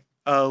of like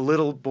a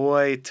little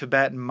boy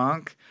Tibetan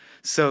monk.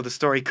 So the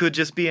story could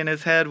just be in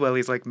his head while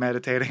he's like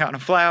meditating on a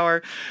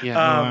flower. Yeah.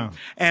 wow.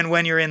 And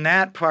when you're in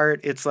that part,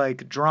 it's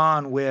like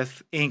drawn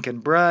with ink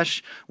and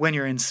brush. When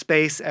you're in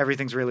space,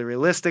 everything's really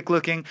realistic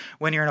looking.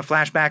 When you're in a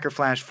flashback or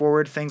flash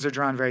forward, things are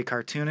drawn very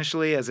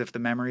cartoonishly as if the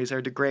memories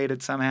are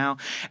degraded somehow.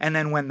 And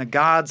then when the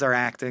gods are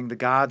acting, the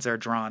gods are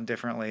drawn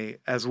differently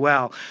as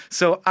well.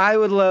 So I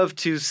would love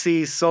to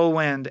see Soul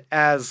Wind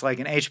as like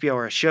an HBO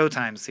or a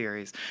Showtime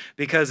series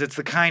because it's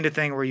the kind of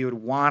thing where you would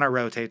want to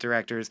rotate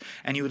directors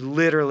and you would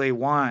literally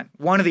want.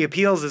 One of the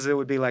appeals is it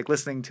would be like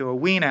listening to a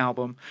Ween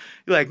album.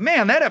 You're like,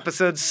 man, that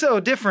episode's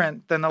so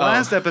different than the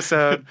last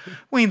episode.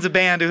 Ween's a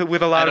band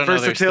with a lot of don't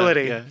know their stuff.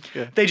 versatility.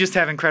 Yeah. They just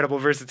have incredible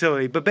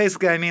versatility. But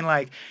basically, I mean,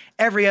 like,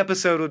 every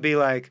episode would be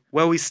like,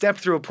 well, we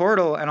stepped through a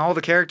portal and all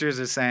the characters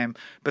are the same,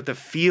 but the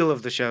feel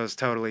of the show is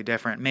totally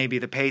different. Maybe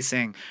the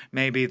pacing,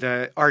 maybe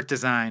the art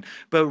design,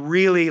 but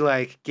really,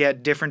 like,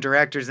 get different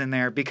directors in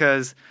there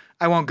because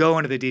I won't go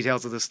into the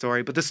details of the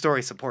story, but the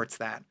story supports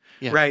that.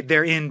 Yeah. Right?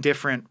 They're in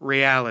different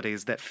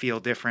realities that feel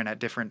different at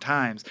different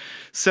times.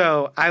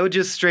 So I would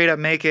just straight up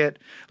make it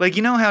like,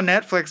 you know how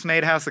Netflix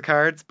made House of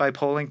Cards by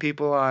polling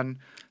people on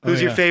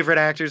who's your yeah. favorite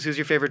actors, who's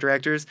your favorite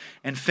directors?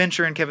 And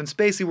Fincher and Kevin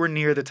Spacey were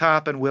near the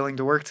top and willing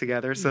to work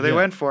together. So they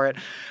went for it.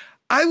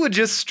 I would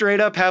just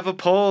straight up have a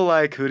poll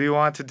like, who do you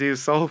want to do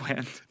Soul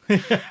Wind?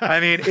 I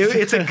mean,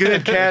 it's a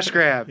good cash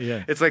grab.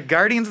 Yeah. It's like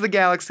Guardians of the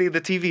Galaxy, the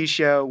TV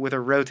show, with a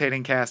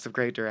rotating cast of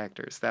great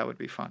directors. That would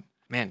be fun.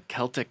 Man,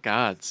 Celtic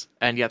gods,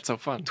 and yet so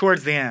fun.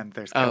 Towards the end,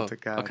 there's Oh,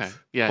 Celtic gods. okay.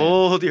 Yeah.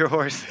 Hold your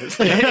horses.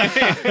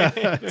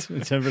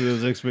 Temper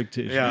those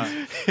expectations.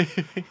 Yeah.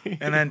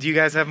 And then, do you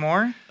guys have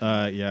more?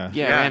 Yeah. Yeah,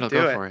 Yeah, Randall, do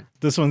go it. for it.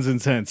 This one's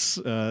intense.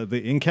 The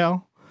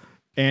Incal.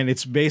 And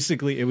it's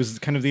basically, it was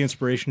kind of the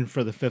inspiration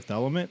for The Fifth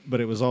Element, but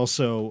it was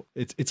also,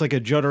 it's like a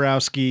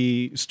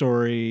Jodorowsky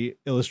story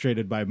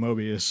illustrated by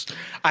Mobius.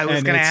 I was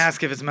And going to it's-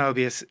 ask if it's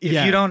Mobius. If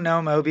Yeah. you don't know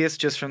Mobius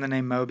just from the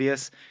name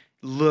Mobius,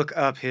 look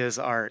up his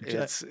art.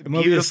 It's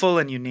Mobius beautiful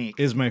and unique.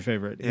 Is my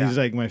favorite. Yeah. He's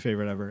like my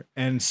favorite ever.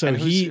 And so And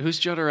he who's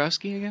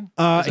Jodorowsky again?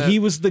 Is that- he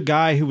was the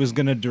guy who was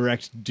gonna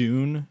direct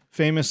Dune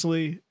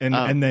famously,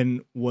 and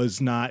then was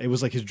not. It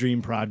was like his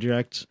dream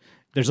project.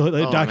 There's a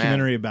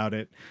documentary about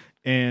it,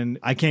 and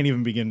I can't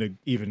even begin to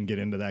even get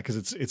into that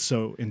because it's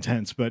so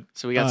intense. But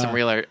So we got some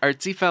real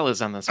artsy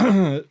fellas on this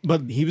one.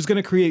 but he was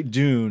gonna create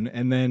Dune,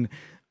 and then.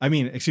 He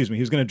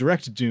was going to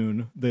direct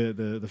Dune,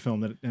 the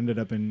film that ended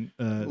up in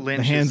the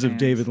Lynch's hands of hands.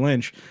 David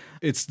Lynch.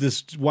 It's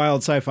this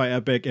wild sci-fi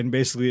epic, and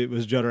basically it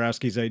was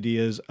Jodorowsky's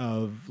ideas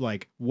of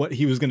like what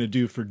he was going to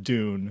do for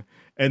Dune,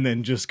 and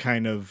then just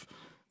kind of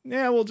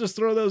yeah, we'll just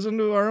throw those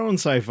into our own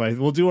sci-fi.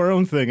 We'll do our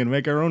own thing and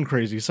make our own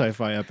crazy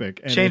sci-fi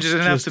epic. And Change it it's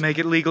enough just- to make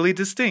it legally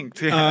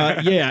distinct.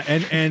 yeah,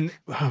 and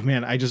oh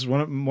man, I just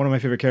one of my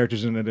favorite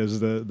characters in it is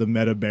the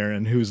Meta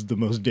Baron, who's the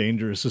most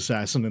dangerous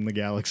assassin in the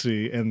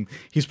galaxy, and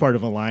he's part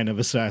of a line of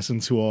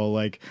assassins who all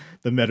like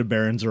the Meta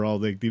Barons are all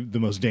the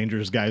most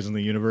dangerous guys in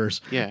the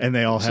universe. Yeah. And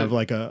they all have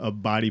like a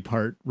body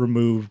part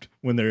removed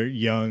when they're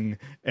young,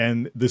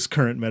 and this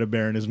current Meta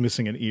Baron is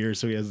missing an ear,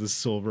 so he has this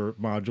silver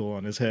module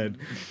on his head.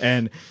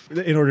 And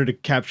in order to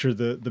capture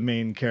the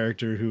main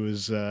character, who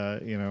is I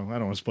don't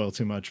want to spoil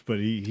too much, but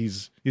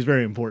he's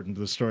very important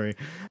to the story.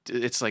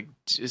 It's like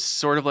it's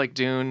sort of like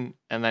Dune,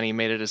 and then he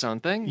made it his own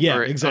thing. Yeah,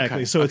 Or- exactly.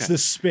 okay, So it's okay.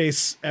 this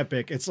space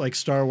epic. It's like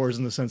Star Wars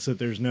in the sense that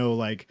there's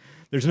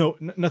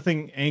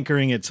nothing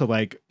anchoring it to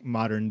like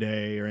modern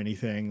day or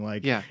anything.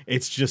 Like, Yeah.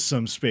 it's just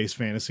some space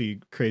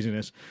fantasy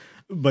craziness.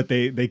 But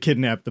they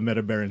kidnap the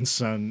Meta Baron's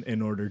son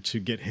in order to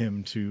get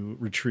him to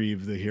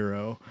retrieve the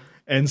hero.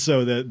 And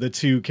so the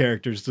two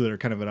characters that are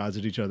kind of at odds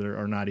with each other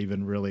are not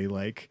even really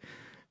like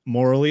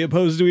morally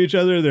opposed to each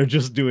other. They're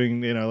just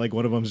doing, like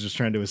one of them's just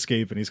trying to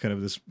escape and he's kind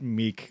of this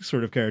meek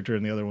sort of character,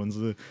 and the other one's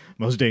the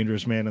most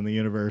dangerous man in the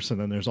universe. And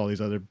then there's all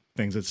these other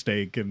things at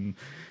stake, and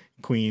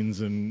queens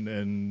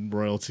and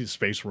royalty,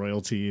 space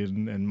royalty,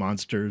 and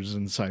monsters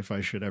and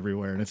sci-fi shit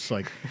everywhere. And it's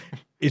like,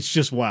 it's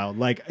just wild.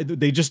 Like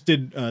they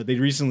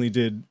recently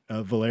did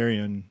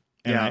Valerian,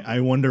 and Yeah. I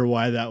wonder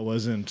why that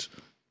wasn't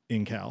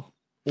in Cal.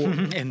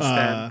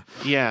 Instead.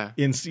 Yeah.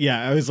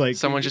 I was like,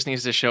 Someone just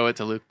needs to show it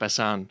to Luc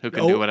Besson, who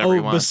can do whatever he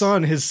wants.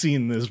 Besson has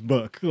seen this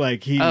book.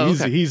 Like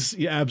okay.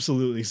 he's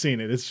absolutely seen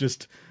it. It's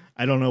just,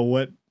 I don't know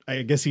what.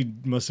 I guess he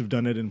must have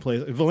done it in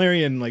place.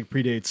 Valerian like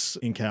predates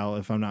Incal,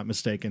 if I'm not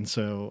mistaken.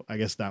 So I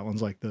guess that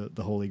one's like the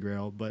holy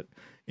grail. But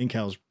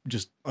Incal's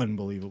just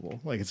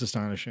unbelievable. Like, it's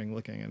astonishing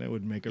looking, and it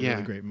would make a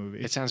really great movie.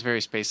 It sounds very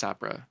space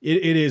opera.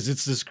 It is.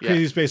 It's this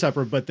crazy space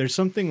opera, but there's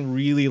something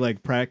really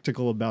like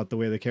practical about the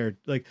way the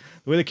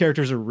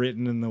characters are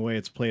written and the way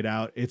it's played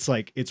out. It's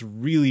like, it's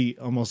really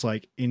almost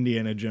like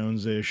Indiana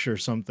Jones-ish or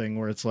something,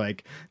 where it's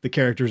like the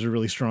characters are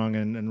really strong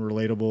and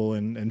relatable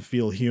and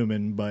feel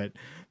human, but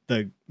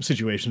the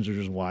situations are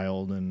just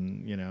wild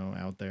and,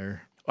 out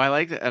there. Well, I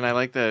like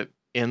that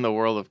in the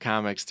world of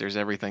comics, there's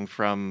everything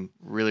from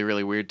really,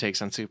 really weird takes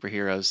on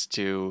superheroes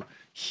to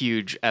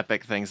huge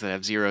epic things that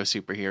have zero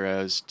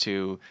superheroes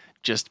to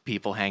just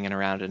people hanging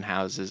around in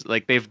houses.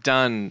 Like, they've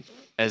done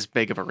as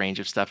big of a range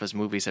of stuff as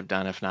movies have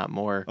done, if not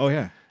more. Oh,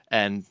 yeah.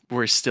 And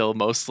we're still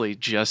mostly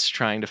just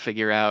trying to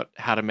figure out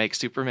how to make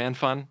Superman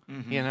fun,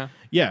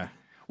 Yeah.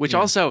 Which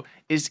also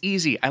is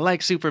easy. I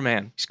like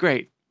Superman. He's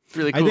great.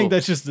 Really cool. I think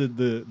that's just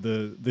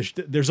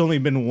there's only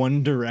been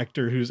one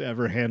director who's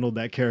ever handled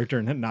that character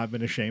and had not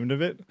been ashamed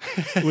of it,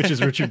 which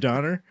is Richard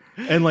Donner.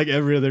 And like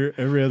every other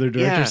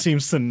director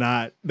seems to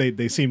not,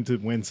 they seem to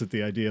wince at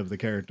the idea of the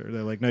character.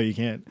 They're like, no, you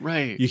can't.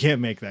 Right. You can't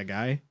make that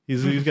guy.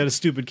 He's got a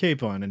stupid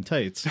cape on and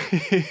tights.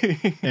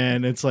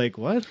 And it's like,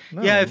 what?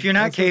 No, Yeah, if you're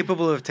not that's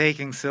capable of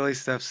taking silly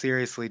stuff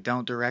seriously,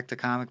 don't direct a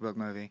comic book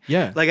movie.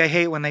 Yeah. Like, I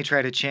hate when they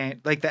try to change,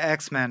 like the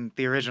X-Men,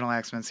 the original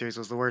X-Men series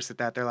was the worst at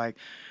that. They're like,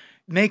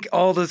 make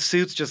all the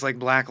suits just like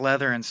black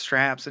leather and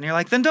straps, and you're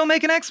like, then don't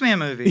make an X-Men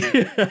movie.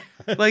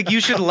 Like, you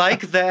should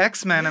like the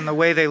X-Men and the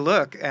way they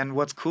look and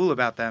what's cool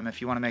about them if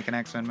you want to make an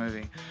X-Men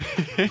movie.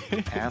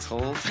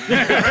 Assholes.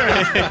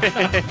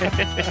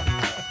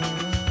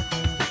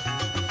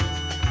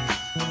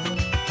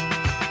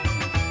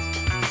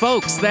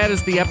 Folks, that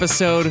is the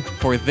episode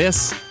for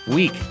this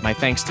week. My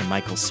thanks to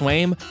Michael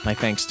Swaim. My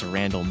thanks to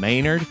Randall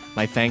Maynard.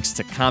 My thanks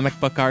to comic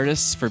book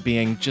artists for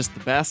being just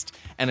the best.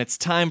 And it's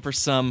time for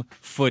some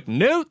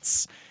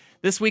footnotes.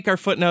 This week, our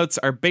footnotes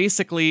are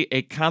basically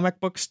a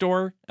comic book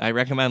store. I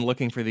recommend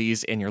looking for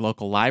these in your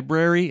local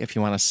library if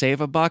you want to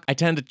save a buck. I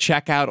tend to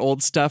check out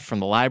old stuff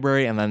from the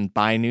library and then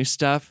buy new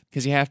stuff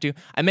because you have to.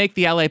 I make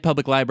the LA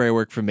Public Library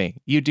work for me.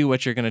 You do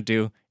what you're going to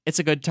do. It's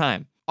a good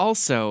time.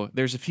 Also,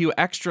 there's a few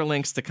extra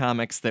links to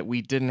comics that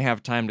we didn't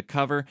have time to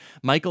cover.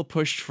 Michael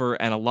pushed for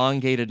an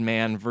Elongated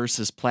Man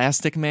versus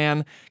Plastic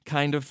Man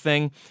kind of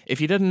thing.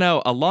 If you didn't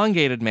know,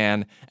 Elongated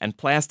Man and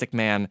Plastic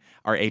Man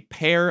are a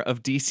pair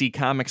of DC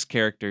Comics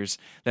characters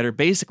that are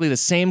basically the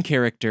same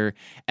character,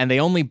 and they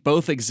only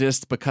both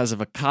exist because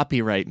of a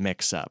copyright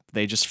mix-up.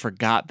 They just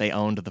forgot they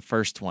owned the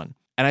first one.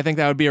 And I think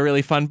that would be a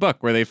really fun book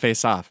where they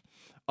face off.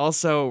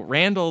 Also,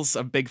 Randall's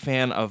a big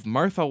fan of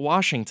Martha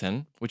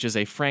Washington, which is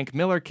a Frank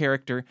Miller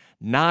character,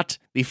 not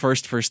the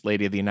First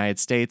Lady of the United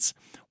States.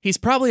 He's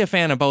probably a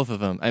fan of both of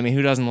them. I mean,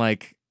 who doesn't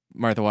like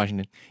Martha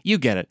Washington? You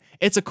get it.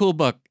 It's a cool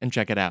book, and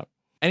check it out.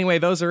 Anyway,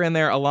 those are in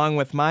there along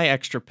with my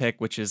extra pick,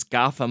 which is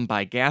Gotham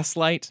by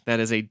Gaslight. That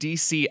is a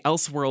DC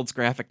Elseworlds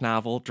graphic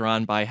novel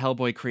drawn by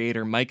Hellboy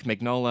creator Mike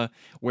Mignola,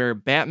 where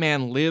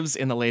Batman lives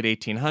in the late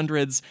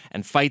 1800s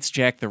and fights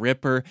Jack the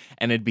Ripper,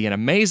 and it'd be an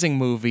amazing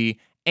movie.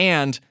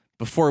 And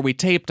before we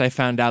taped, I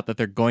found out that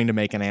they're going to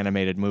make an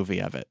animated movie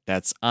of it.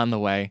 That's on the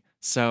way.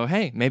 So,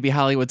 hey, maybe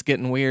Hollywood's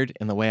getting weird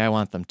in the way I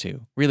want them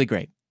to. Really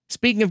great.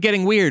 Speaking of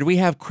getting weird, we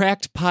have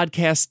Cracked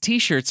Podcast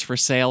t-shirts for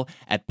sale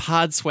at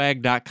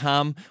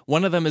podswag.com.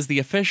 One of them is the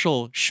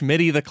official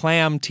Schmitty the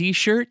Clam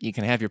t-shirt. You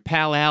can have your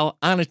pal Al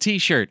on a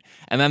t-shirt.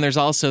 And then there's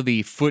also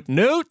the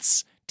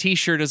Footnotes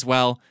t-shirt as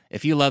well.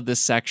 If you love this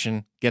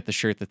section, get the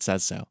shirt that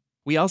says so.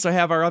 We also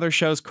have our other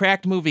shows,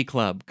 Cracked Movie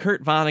Club,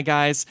 Kurt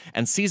Vonneguys,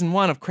 and Season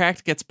 1 of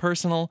Cracked Gets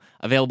Personal,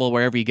 available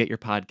wherever you get your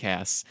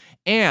podcasts.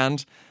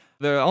 And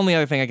the only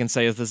other thing I can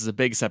say is this is a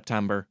big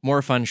September.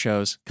 More fun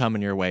shows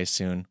coming your way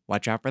soon.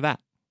 Watch out for that.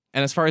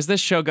 And as far as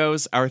this show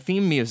goes, our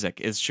theme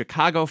music is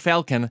Chicago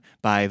Falcon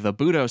by the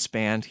Budos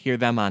Band. Hear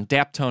them on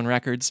Daptone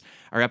Records.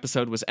 Our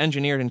episode was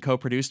engineered and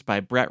co-produced by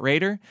Brett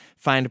Rader.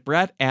 Find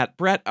Brett at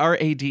Brett,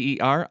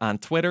 R-A-D-E-R, on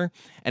Twitter.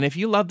 And if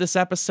you love this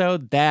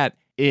episode, that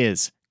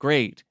is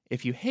great.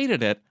 If you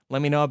hated it,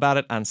 let me know about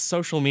it on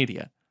social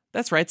media.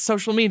 That's right,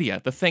 social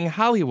media, the thing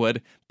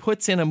Hollywood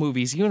puts in a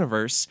movie's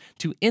universe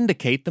to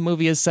indicate the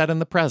movie is set in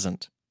the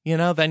present. You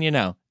know, then you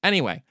know.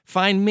 Anyway,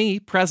 find me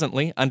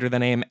presently under the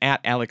name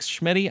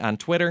 @AlexSchmitty on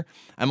Twitter.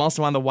 I'm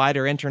also on the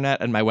wider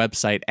internet at my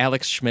website,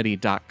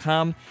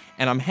 alexschmitty.com,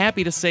 and I'm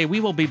happy to say we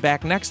will be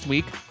back next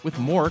week with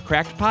more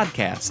Cracked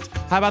Podcast.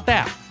 How about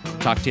that?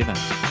 Talk to you then.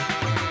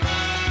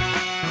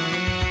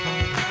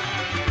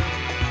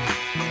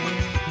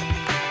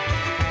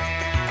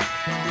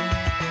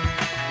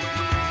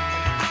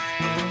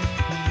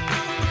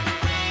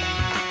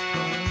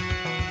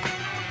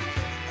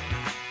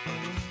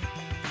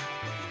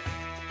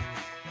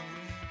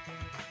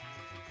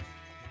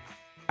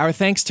 Our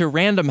thanks to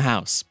Random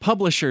House,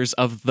 publishers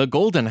of The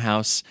Golden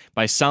House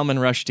by Salman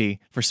Rushdie,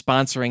 for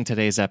sponsoring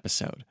today's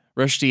episode.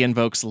 Rushdie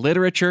invokes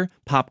literature,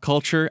 pop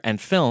culture,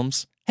 and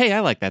films. Hey, I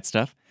like that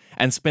stuff.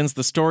 And spins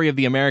the story of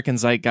the American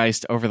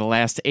zeitgeist over the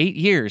last 8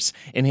 years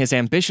in his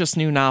ambitious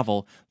new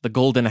novel, The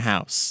Golden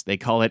House. They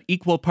call it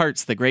equal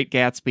parts The Great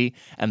Gatsby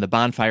and The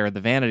Bonfire of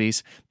the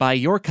Vanities. Buy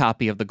your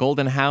copy of The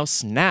Golden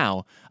House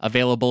now,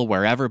 available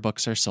wherever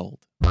books are sold.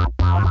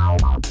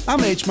 I'm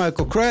H.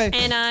 Michael Cray.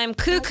 And I'm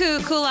Cuckoo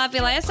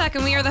Kulafiliasak,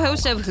 and we are the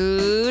hosts of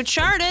Who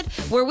Charted,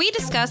 where we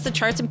discuss the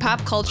charts in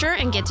pop culture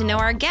and get to know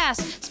our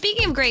guests.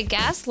 Speaking of great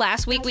guests,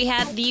 last week we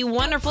had the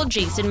wonderful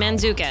Jason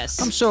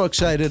Mantzoukas. I'm so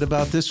excited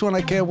about this one.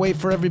 I can't wait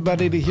for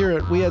everybody to hear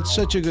it. We had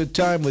such a good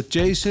time with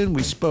Jason.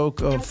 We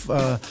spoke of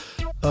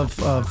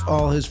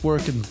all his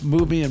work in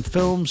movie and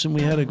films, and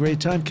we had a great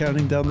time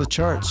counting down the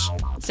charts.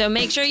 So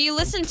make sure you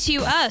listen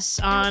to us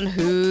on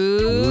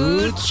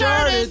Who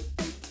Charted.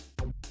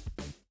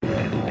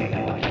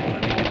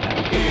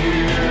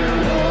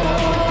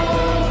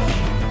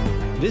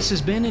 This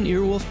has been an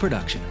Earwolf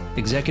production,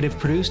 executive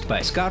produced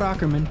by Scott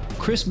Aukerman,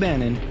 Chris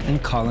Bannon,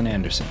 and Colin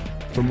Anderson.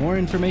 For more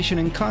information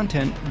and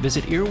content,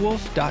 visit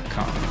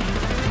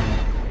earwolf.com.